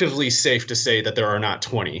objectively safe to say that there are not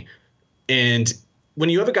 20. And when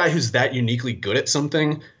you have a guy who's that uniquely good at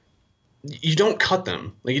something, you don't cut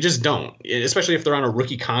them. Like, you just don't, especially if they're on a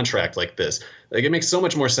rookie contract like this. Like, it makes so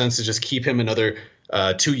much more sense to just keep him another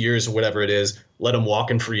 2 years or whatever it is, let him walk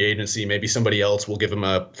in free agency. Maybe somebody else will give him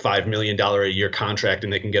a $5 million a year contract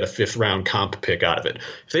and they can get a 5th round comp pick out of it.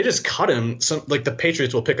 If they just cut him, like the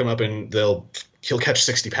Patriots will pick him up and he'll catch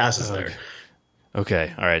 60 passes there.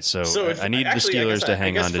 Okay. All right. So I need the Steelers to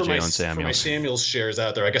hang on to Jaylen Samuels. For my Samuels shares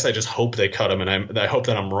out there, I guess I just hope they cut him, and I hope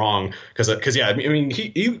that I'm wrong because yeah, I mean,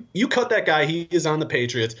 you cut that guy, he is on the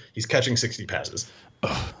Patriots, he's catching 60 passes.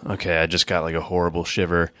 Oh, okay, I just got like a horrible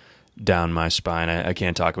shiver down my spine. I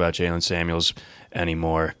can't talk about Jaylen Samuels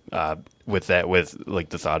anymore with like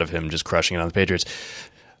the thought of him just crushing it on the Patriots.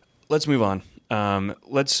 Let's move on.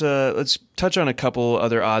 Let's touch on a couple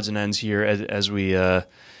other odds and ends here as we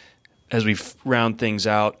round things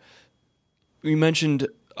out. We mentioned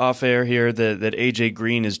off air here that AJ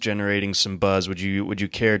Green is generating some buzz. Would you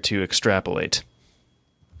care to extrapolate?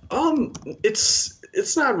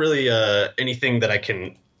 It's not really anything that I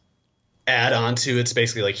can add on to. It's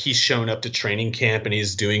basically like he's shown up to training camp and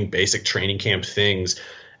he's doing basic training camp things.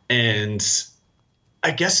 And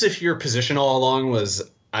I guess if your position all along was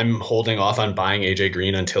I'm holding off on buying AJ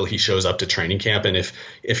Green until he shows up to training camp, and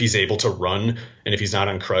if he's able to run and if he's not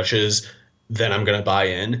on crutches, then I'm going to buy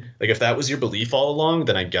in. Like, if that was your belief all along,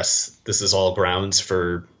 then I guess this is all grounds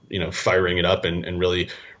for, firing it up and really,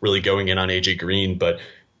 really going in on AJ Green. But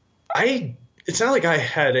it's not like I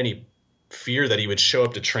had any fear that he would show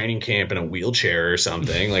up to training camp in a wheelchair or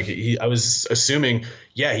something. Like, I was assuming,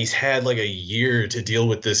 yeah, he's had like a year to deal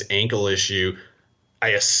with this ankle issue. I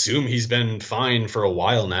assume he's been fine for a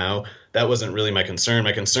while now. That wasn't really my concern.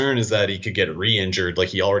 My concern is that he could get re-injured like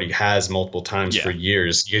he already has multiple times for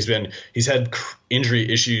years. He's had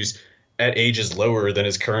injury issues at ages lower than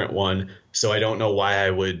his current one. So I don't know why I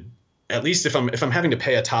would, at least if I'm having to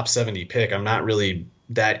pay a top 70 pick, I'm not really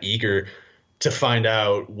that eager to find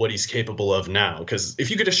out what he's capable of now. Because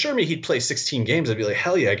if you could assure me he'd play 16 games, I'd be like,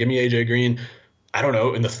 hell yeah, give me AJ Green, I don't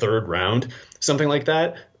know, in the 3rd round, something like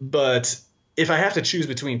that. But if I have to choose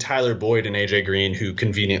between Tyler Boyd and AJ Green, who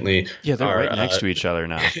conveniently they're right next to each other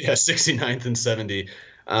now. Yeah, 69th and 70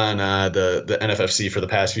 on the NFFC for the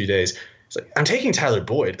past few days. It's like, I'm taking Tyler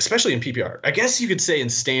Boyd, especially in PPR. I guess you could say in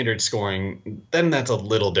standard scoring, then that's a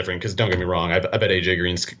little different because don't get me wrong, I bet AJ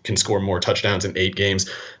Green can score more touchdowns in 8 games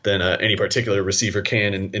than any particular receiver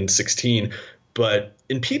can in 16. But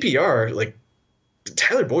in PPR, like,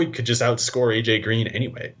 Tyler Boyd could just outscore AJ Green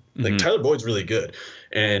anyway. Like, Tyler Boyd's really good,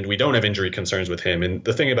 and we don't have injury concerns with him. And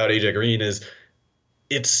the thing about AJ Green is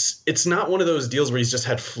it's not one of those deals where he's just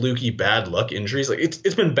had fluky bad luck injuries. Like,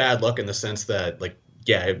 it's been bad luck in the sense that, like,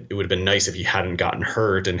 yeah, it would have been nice if he hadn't gotten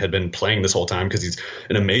hurt and had been playing this whole time because he's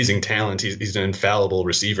an amazing talent. He's an infallible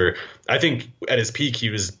receiver. I think at his peak, he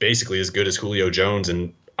was basically as good as Julio Jones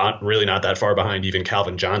and really not that far behind even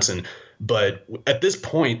Calvin Johnson. But at this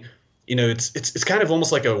point, it's kind of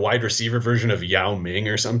almost like a wide receiver version of Yao Ming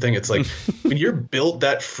or something. It's like when you're built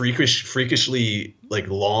that freakishly like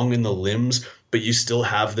long in the limbs, but you still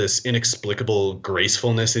have this inexplicable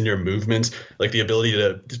gracefulness in your movements, like the ability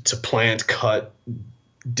to plant, cut,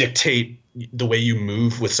 dictate the way you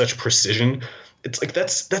move with such precision. It's like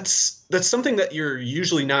that's something that you're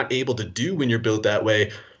usually not able to do when you're built that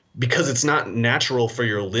way. because it's not natural for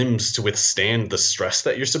your limbs to withstand the stress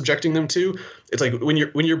that you're subjecting them to. It's like when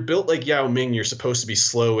you're built like Yao Ming, you're supposed to be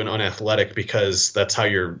slow and unathletic because that's how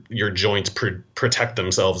your joints protect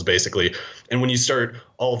themselves, basically. And when you start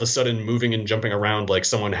all of a sudden moving and jumping around like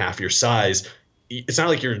someone half your size, it's not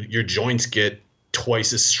like your joints get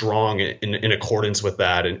twice as strong in accordance with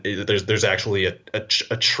that. And there's actually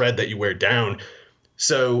a tread that you wear down.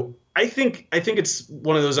 So I think it's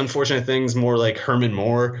one of those unfortunate things, more like Herman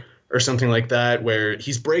Moore or something like that, where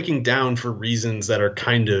he's breaking down for reasons that are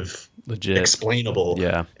kind of legit, explainable,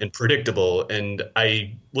 and predictable. And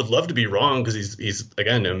I would love to be wrong because he's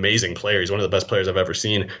again an amazing player. He's one of the best players I've ever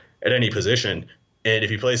seen at any position. And if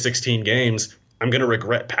he plays 16 games, I'm going to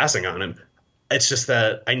regret passing on him. It's just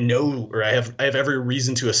that I know, or I have every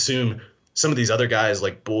reason to assume some of these other guys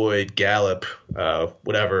like Boyd, Gallup,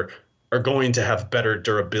 whatever, are going to have better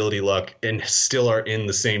durability luck and still are in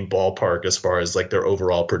the same ballpark as far as like their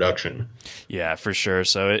overall production. Yeah, for sure.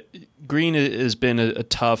 So Green has been a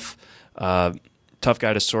tough guy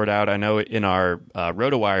to sort out. I know in our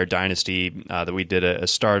RotoWire Dynasty that we did a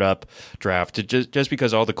startup draft, just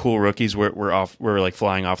because all the cool rookies were like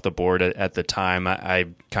flying off the board at the time. I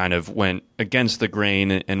kind of went against the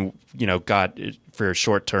grain and got for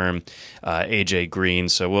short term AJ Green.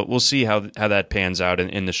 So we'll see how that pans out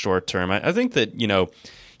in the short term. I think that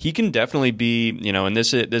he can definitely be, and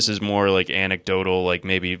this is more like anecdotal, like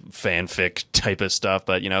maybe fanfic type of stuff,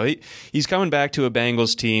 but he's coming back to a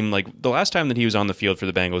Bengals team. Like the last time that he was on the field for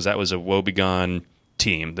the Bengals, that was a woebegone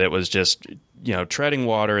team that was just treading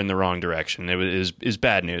water in the wrong direction. It was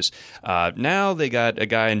bad news. Now they got a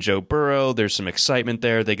guy in Joe Burrow. There's some excitement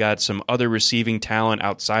there. They got some other receiving talent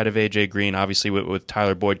outside of AJ Green, obviously with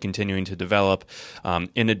Tyler Boyd continuing to develop,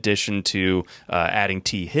 in addition to adding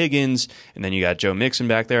T. Higgins, and then you got Joe Mixon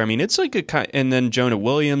back there. I mean, it's like and then Jonah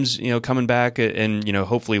Williams, coming back and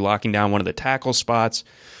hopefully locking down one of the tackle spots.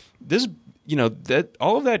 This, that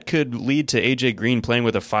all of that could lead to AJ Green playing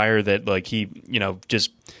with a fire that like he,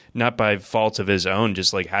 just not by fault of his own,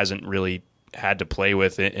 just like hasn't really had to play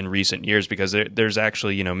with it in recent years, because there's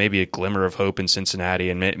actually, maybe a glimmer of hope in Cincinnati.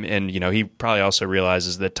 And he probably also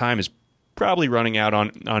realizes that time is probably running out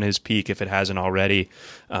on his peak if it hasn't already.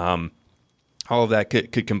 All of that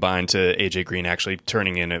could combine to AJ Green actually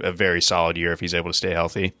turning in a very solid year if he's able to stay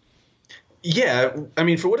healthy. Yeah. I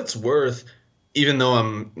mean, for what it's worth, even though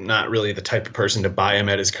I'm not really the type of person to buy him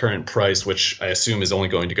at his current price, which I assume is only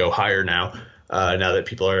going to go higher now that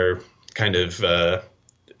people are kind of I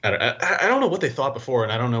don't know what they thought before,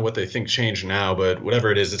 and I don't know what they think changed now, but whatever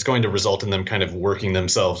it is, it's going to result in them kind of working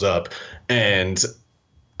themselves up. And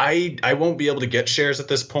I won't be able to get shares at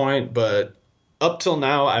this point, but up till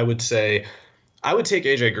now, I would say I would take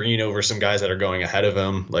AJ Green over some guys that are going ahead of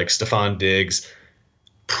him, like Stephon Diggs,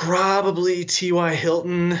 probably T.Y.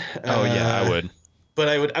 Hilton. Oh yeah, I would. But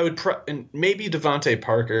I would and maybe Devontae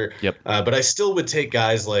Parker. Yep. But I still would take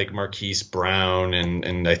guys like Marquise Brown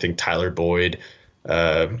and I think Tyler Boyd.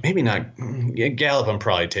 Maybe not. Yeah, Gallup I'm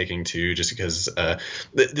probably taking too, just because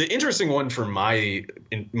the interesting one for my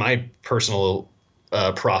personal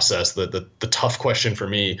process, the tough question for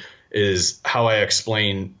me is how I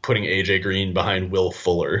explain putting AJ Green behind Will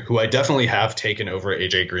Fuller, who I definitely have taken over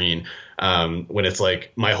AJ Green. When it's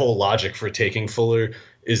like my whole logic for taking Fuller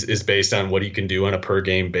is based on what he can do on a per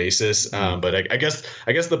game basis. But I guess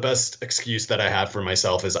the best excuse that I have for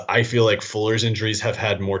myself is I feel like Fuller's injuries have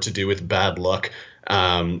had more to do with bad luck,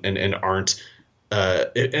 and aren't.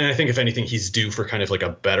 And I think if anything, he's due for kind of like a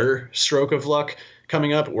better stroke of luck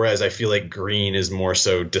coming up. Whereas I feel like Green is more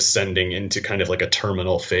so descending into kind of like a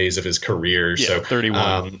terminal phase of his career. Yeah, so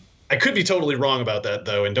 31. I could be totally wrong about that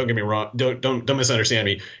though, and don't get me wrong. Don't misunderstand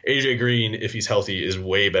me. AJ Green, if he's healthy, is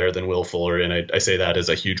way better than Will Fuller, and I say that as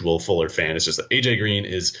a huge Will Fuller fan. It's just that AJ Green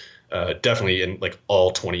is definitely in like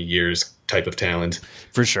all 20 years type of talent.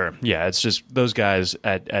 For sure, yeah. It's just those guys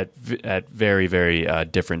at very very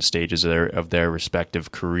different stages of their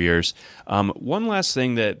respective careers. One last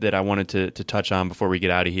thing that I wanted to touch on before we get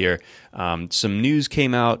out of here. Some news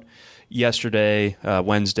came out yesterday,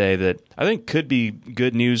 Wednesday, that I think could be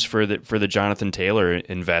good news for the Jonathan Taylor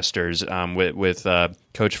investors, with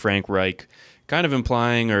Coach Frank Reich kind of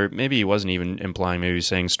implying, or maybe he wasn't even implying, maybe he was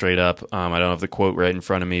saying straight up, I don't have the quote right in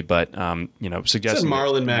front of me, but suggesting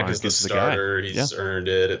Marlon Mack is the starter, he's earned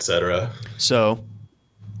it, etc. So,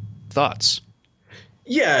 thoughts?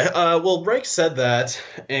 Yeah, well, Reich said that,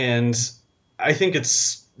 and I think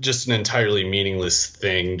it's just an entirely meaningless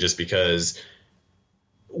thing, just because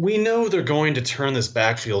we know they're going to turn this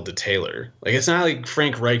backfield to Taylor. Like, it's not like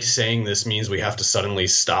Frank Reich saying this means we have to suddenly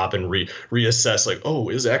stop and reassess, like, oh,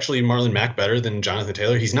 is actually Marlon Mack better than Jonathan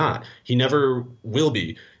Taylor? He's not. He never will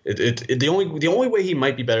be. The only way he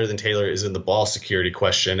might be better than Taylor is in the ball security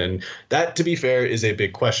question, and that, to be fair, is a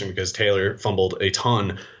big question because Taylor fumbled a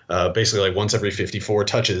ton, basically like once every 54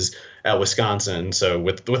 touches at Wisconsin. So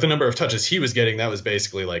with the number of touches he was getting, that was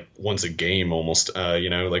basically like once a game almost,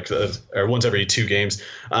 or once every 2 games.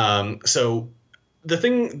 So the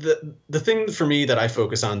thing for me that I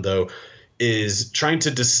focus on though is trying to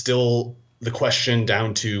distill the question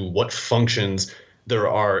down to what functions there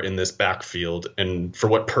are in this backfield and for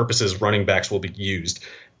what purposes running backs will be used.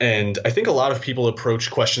 And I think a lot of people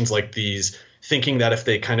approach questions like these thinking that if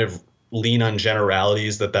they kind of lean on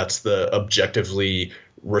generalities, that's the objectively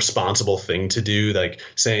responsible thing to do, like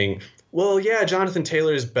saying, well, yeah, Jonathan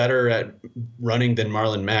Taylor is better at running than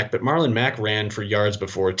Marlon Mack, but Marlon Mack ran for yards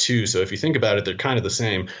before too. So if you think about it, they're kind of the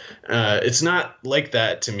same. It's not like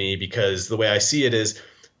that to me, because the way I see it is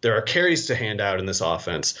there are carries to hand out in this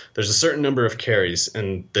offense. There's a certain number of carries,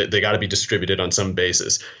 and they got to be distributed on some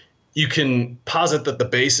basis. You can posit that the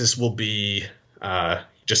basis will be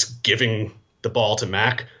just giving the ball to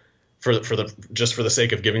Mack for the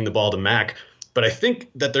sake of giving the ball to Mack. But I think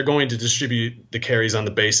that they're going to distribute the carries on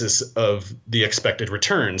the basis of the expected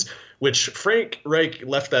returns, which Frank Reich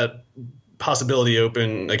left that possibility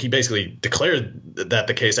open. Like, he basically declared that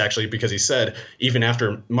the case, actually, because he said even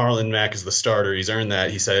after Marlon Mack is the starter, he's earned that.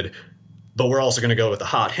 He said, but we're also going to go with the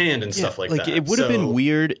hot hand and stuff like that. It would have been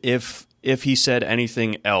weird if he said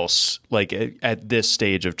anything else, like at this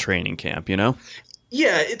stage of training camp, you know?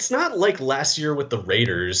 Yeah, it's not like last year with the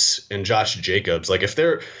Raiders and Josh Jacobs. Like, if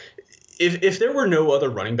there were no other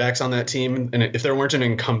running backs on that team, and if there weren't an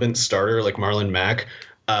incumbent starter like Marlon Mack,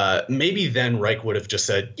 maybe then Reich would have just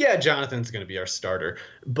said, yeah, Jonathan's going to be our starter.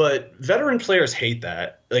 But veteran players hate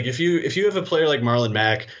that. Like, if you have a player like Marlon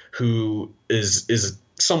Mack who is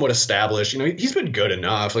somewhat established, he's been good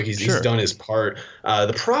enough. Like, he's done his part.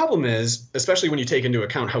 The problem is, especially when you take into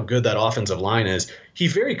account how good that offensive line is, he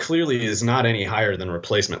very clearly is not any higher than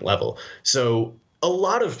replacement level. So a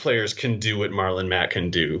lot of players can do what Marlon Mack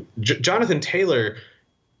can do. Jonathan Taylor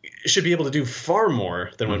should be able to do far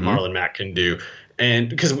more than what Marlon Mack can do. And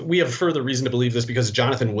because we have further reason to believe this, because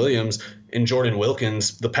Jonathan Williams and Jordan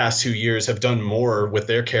Wilkins the past 2 years have done more with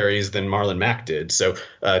their carries than Marlon Mack did. So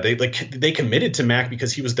they committed to Mack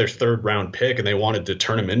because he was their 3rd round pick and they wanted to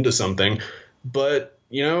turn him into something. But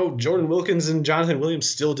Jordan Wilkins and Jonathan Williams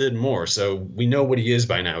still did more. So we know what he is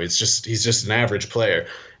by now. He's just an average player.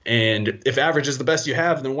 And if average is the best you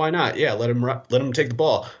have, then why not? Yeah, let him take the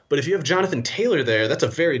ball. But if you have Jonathan Taylor there, that's a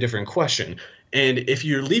very different question. And if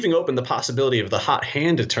you're leaving open the possibility of the hot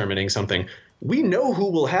hand determining something, we know who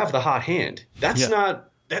will have the hot hand. That's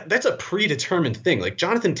a predetermined thing. Like,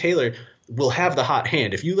 Jonathan Taylor will have the hot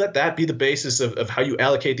hand. If you let that be the basis of how you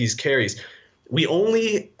allocate these carries, we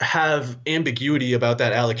only have ambiguity about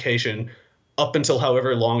that allocation up until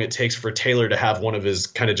however long it takes for Taylor to have one of his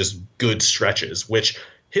kind of just good stretches, which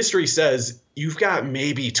history says you've got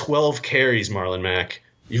maybe 12 carries, Marlon Mack.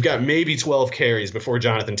 You've got maybe 12 carries before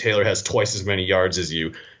Jonathan Taylor has twice as many yards as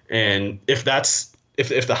you. And if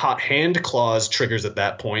the hot hand clause triggers at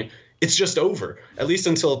that point, it's just over, at least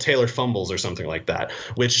until Taylor fumbles or something like that,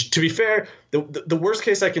 which, to be fair, the worst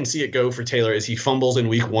case I can see it go for Taylor is he fumbles in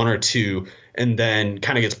week 1 or 2 and then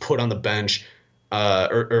kind of gets put on the bench. He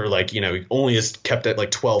only is kept at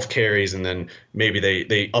like 12 carries, and then maybe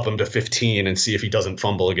they up him to 15 and see if he doesn't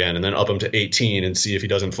fumble again, and then up him to 18 and see if he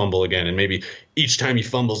doesn't fumble again. And maybe each time he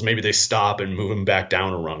fumbles, maybe they stop and move him back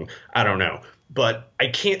down a rung. I don't know. But I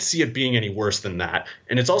can't see it being any worse than that.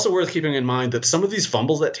 And it's also worth keeping in mind that some of these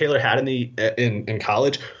fumbles that Taylor had in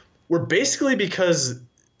college were basically because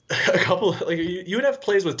a couple, like, you would have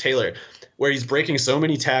plays with Taylor where he's breaking so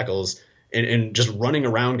many tackles and just running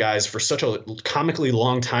around guys for such a comically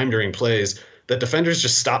long time during plays that defenders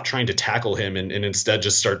just stop trying to tackle him and instead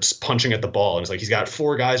just starts punching at the ball. And it's like he's got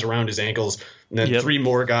 4 guys around his ankles, and then 3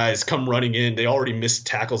 more guys come running in. They already missed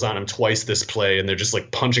tackles on him twice this play, and they're just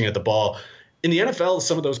like punching at the ball. In the NFL,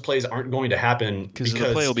 some of those plays aren't going to happen because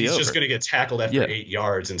the play will be he's over. Just going to get tackled after 8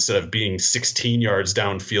 yards instead of being 16 yards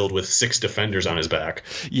downfield with 6 defenders on his back.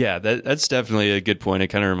 Yeah, that's definitely a good point. It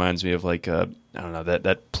kind of reminds me of like I don't know,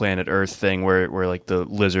 that Planet Earth thing where like the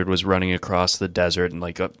lizard was running across the desert and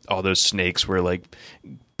like all those snakes were like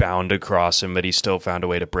bound across him, but he still found a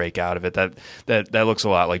way to break out of it. That looks a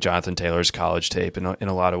lot like Jonathan Taylor's college tape in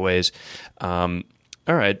a lot of ways.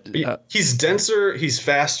 All right. He's denser. He's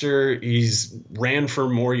faster. He's ran for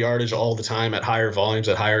more yardage all the time at higher volumes,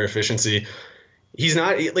 at higher efficiency. He's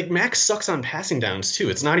not like Max sucks on passing downs too.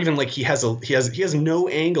 It's not even like he has no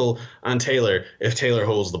angle on Taylor if Taylor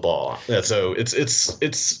holds the ball. So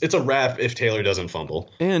it's a wrap if Taylor doesn't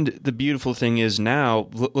fumble. And the beautiful thing is now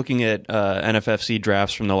looking at NFFC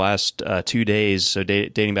drafts from the last 2 days, so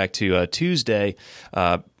dating back to Tuesday,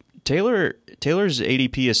 Taylor's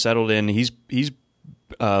ADP is settled in. He's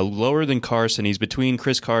lower than Carson. He's between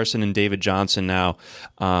Chris Carson and David Johnson now,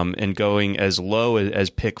 and going as low as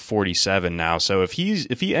pick 47 now. So if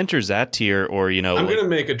he enters that tier, or I'm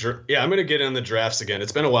gonna get in the drafts again.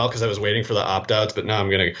 It's been a while because I was waiting for the opt outs, but now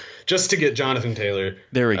I'm gonna just to get Jonathan Taylor.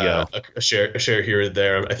 There we go. A share here or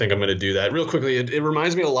there. I think I'm gonna do that real quickly. It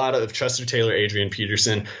reminds me a lot of Chester Taylor, Adrian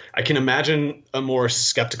Peterson. I can imagine a more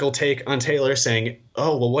skeptical take on Taylor saying,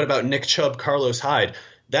 "Oh well, what about Nick Chubb, Carlos Hyde?"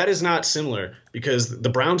 That is not similar because the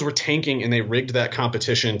Browns were tanking and they rigged that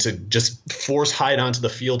competition to just force Hyde onto the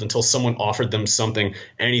field until someone offered them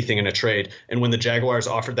anything in a trade. And when the Jaguars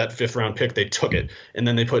offered that 5th round pick, they took it. And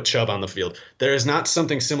then they put Chubb on the field. There is not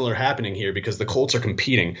something similar happening here because the Colts are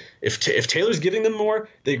competing. If Taylor's giving them more,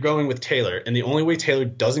 they're going with Taylor. And the only way Taylor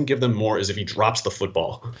doesn't give them more is if he drops the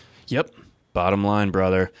football. Yep. Bottom line,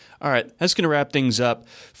 brother. All right, that's going to wrap things up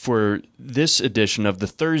for this edition of the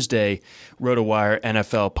Thursday RotoWire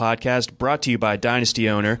NFL podcast, brought to you by Dynasty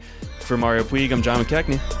Owner. For Mario Puig, I'm John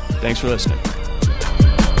McKechnie. Thanks for listening.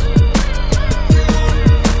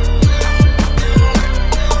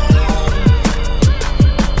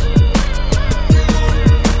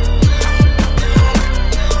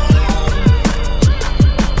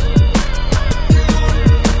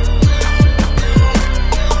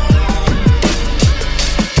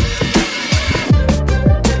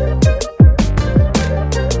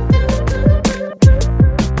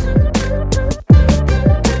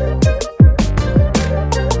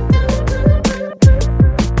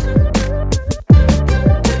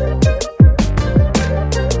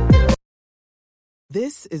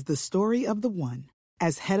 This is the story of the one.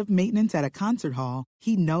 As head of maintenance at a concert hall,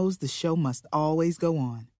 he knows the show must always go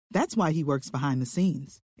on. That's why he works behind the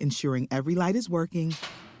scenes, ensuring every light is working,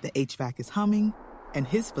 the HVAC is humming, and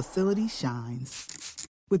his facility shines.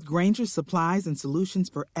 With Grainger's supplies and solutions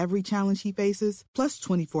for every challenge he faces, plus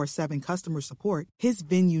 24/7 customer support, his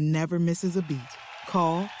venue never misses a beat.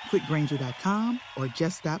 Call quickgrainger.com or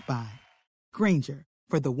just stop by. Grainger,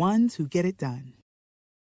 for the ones who get it done.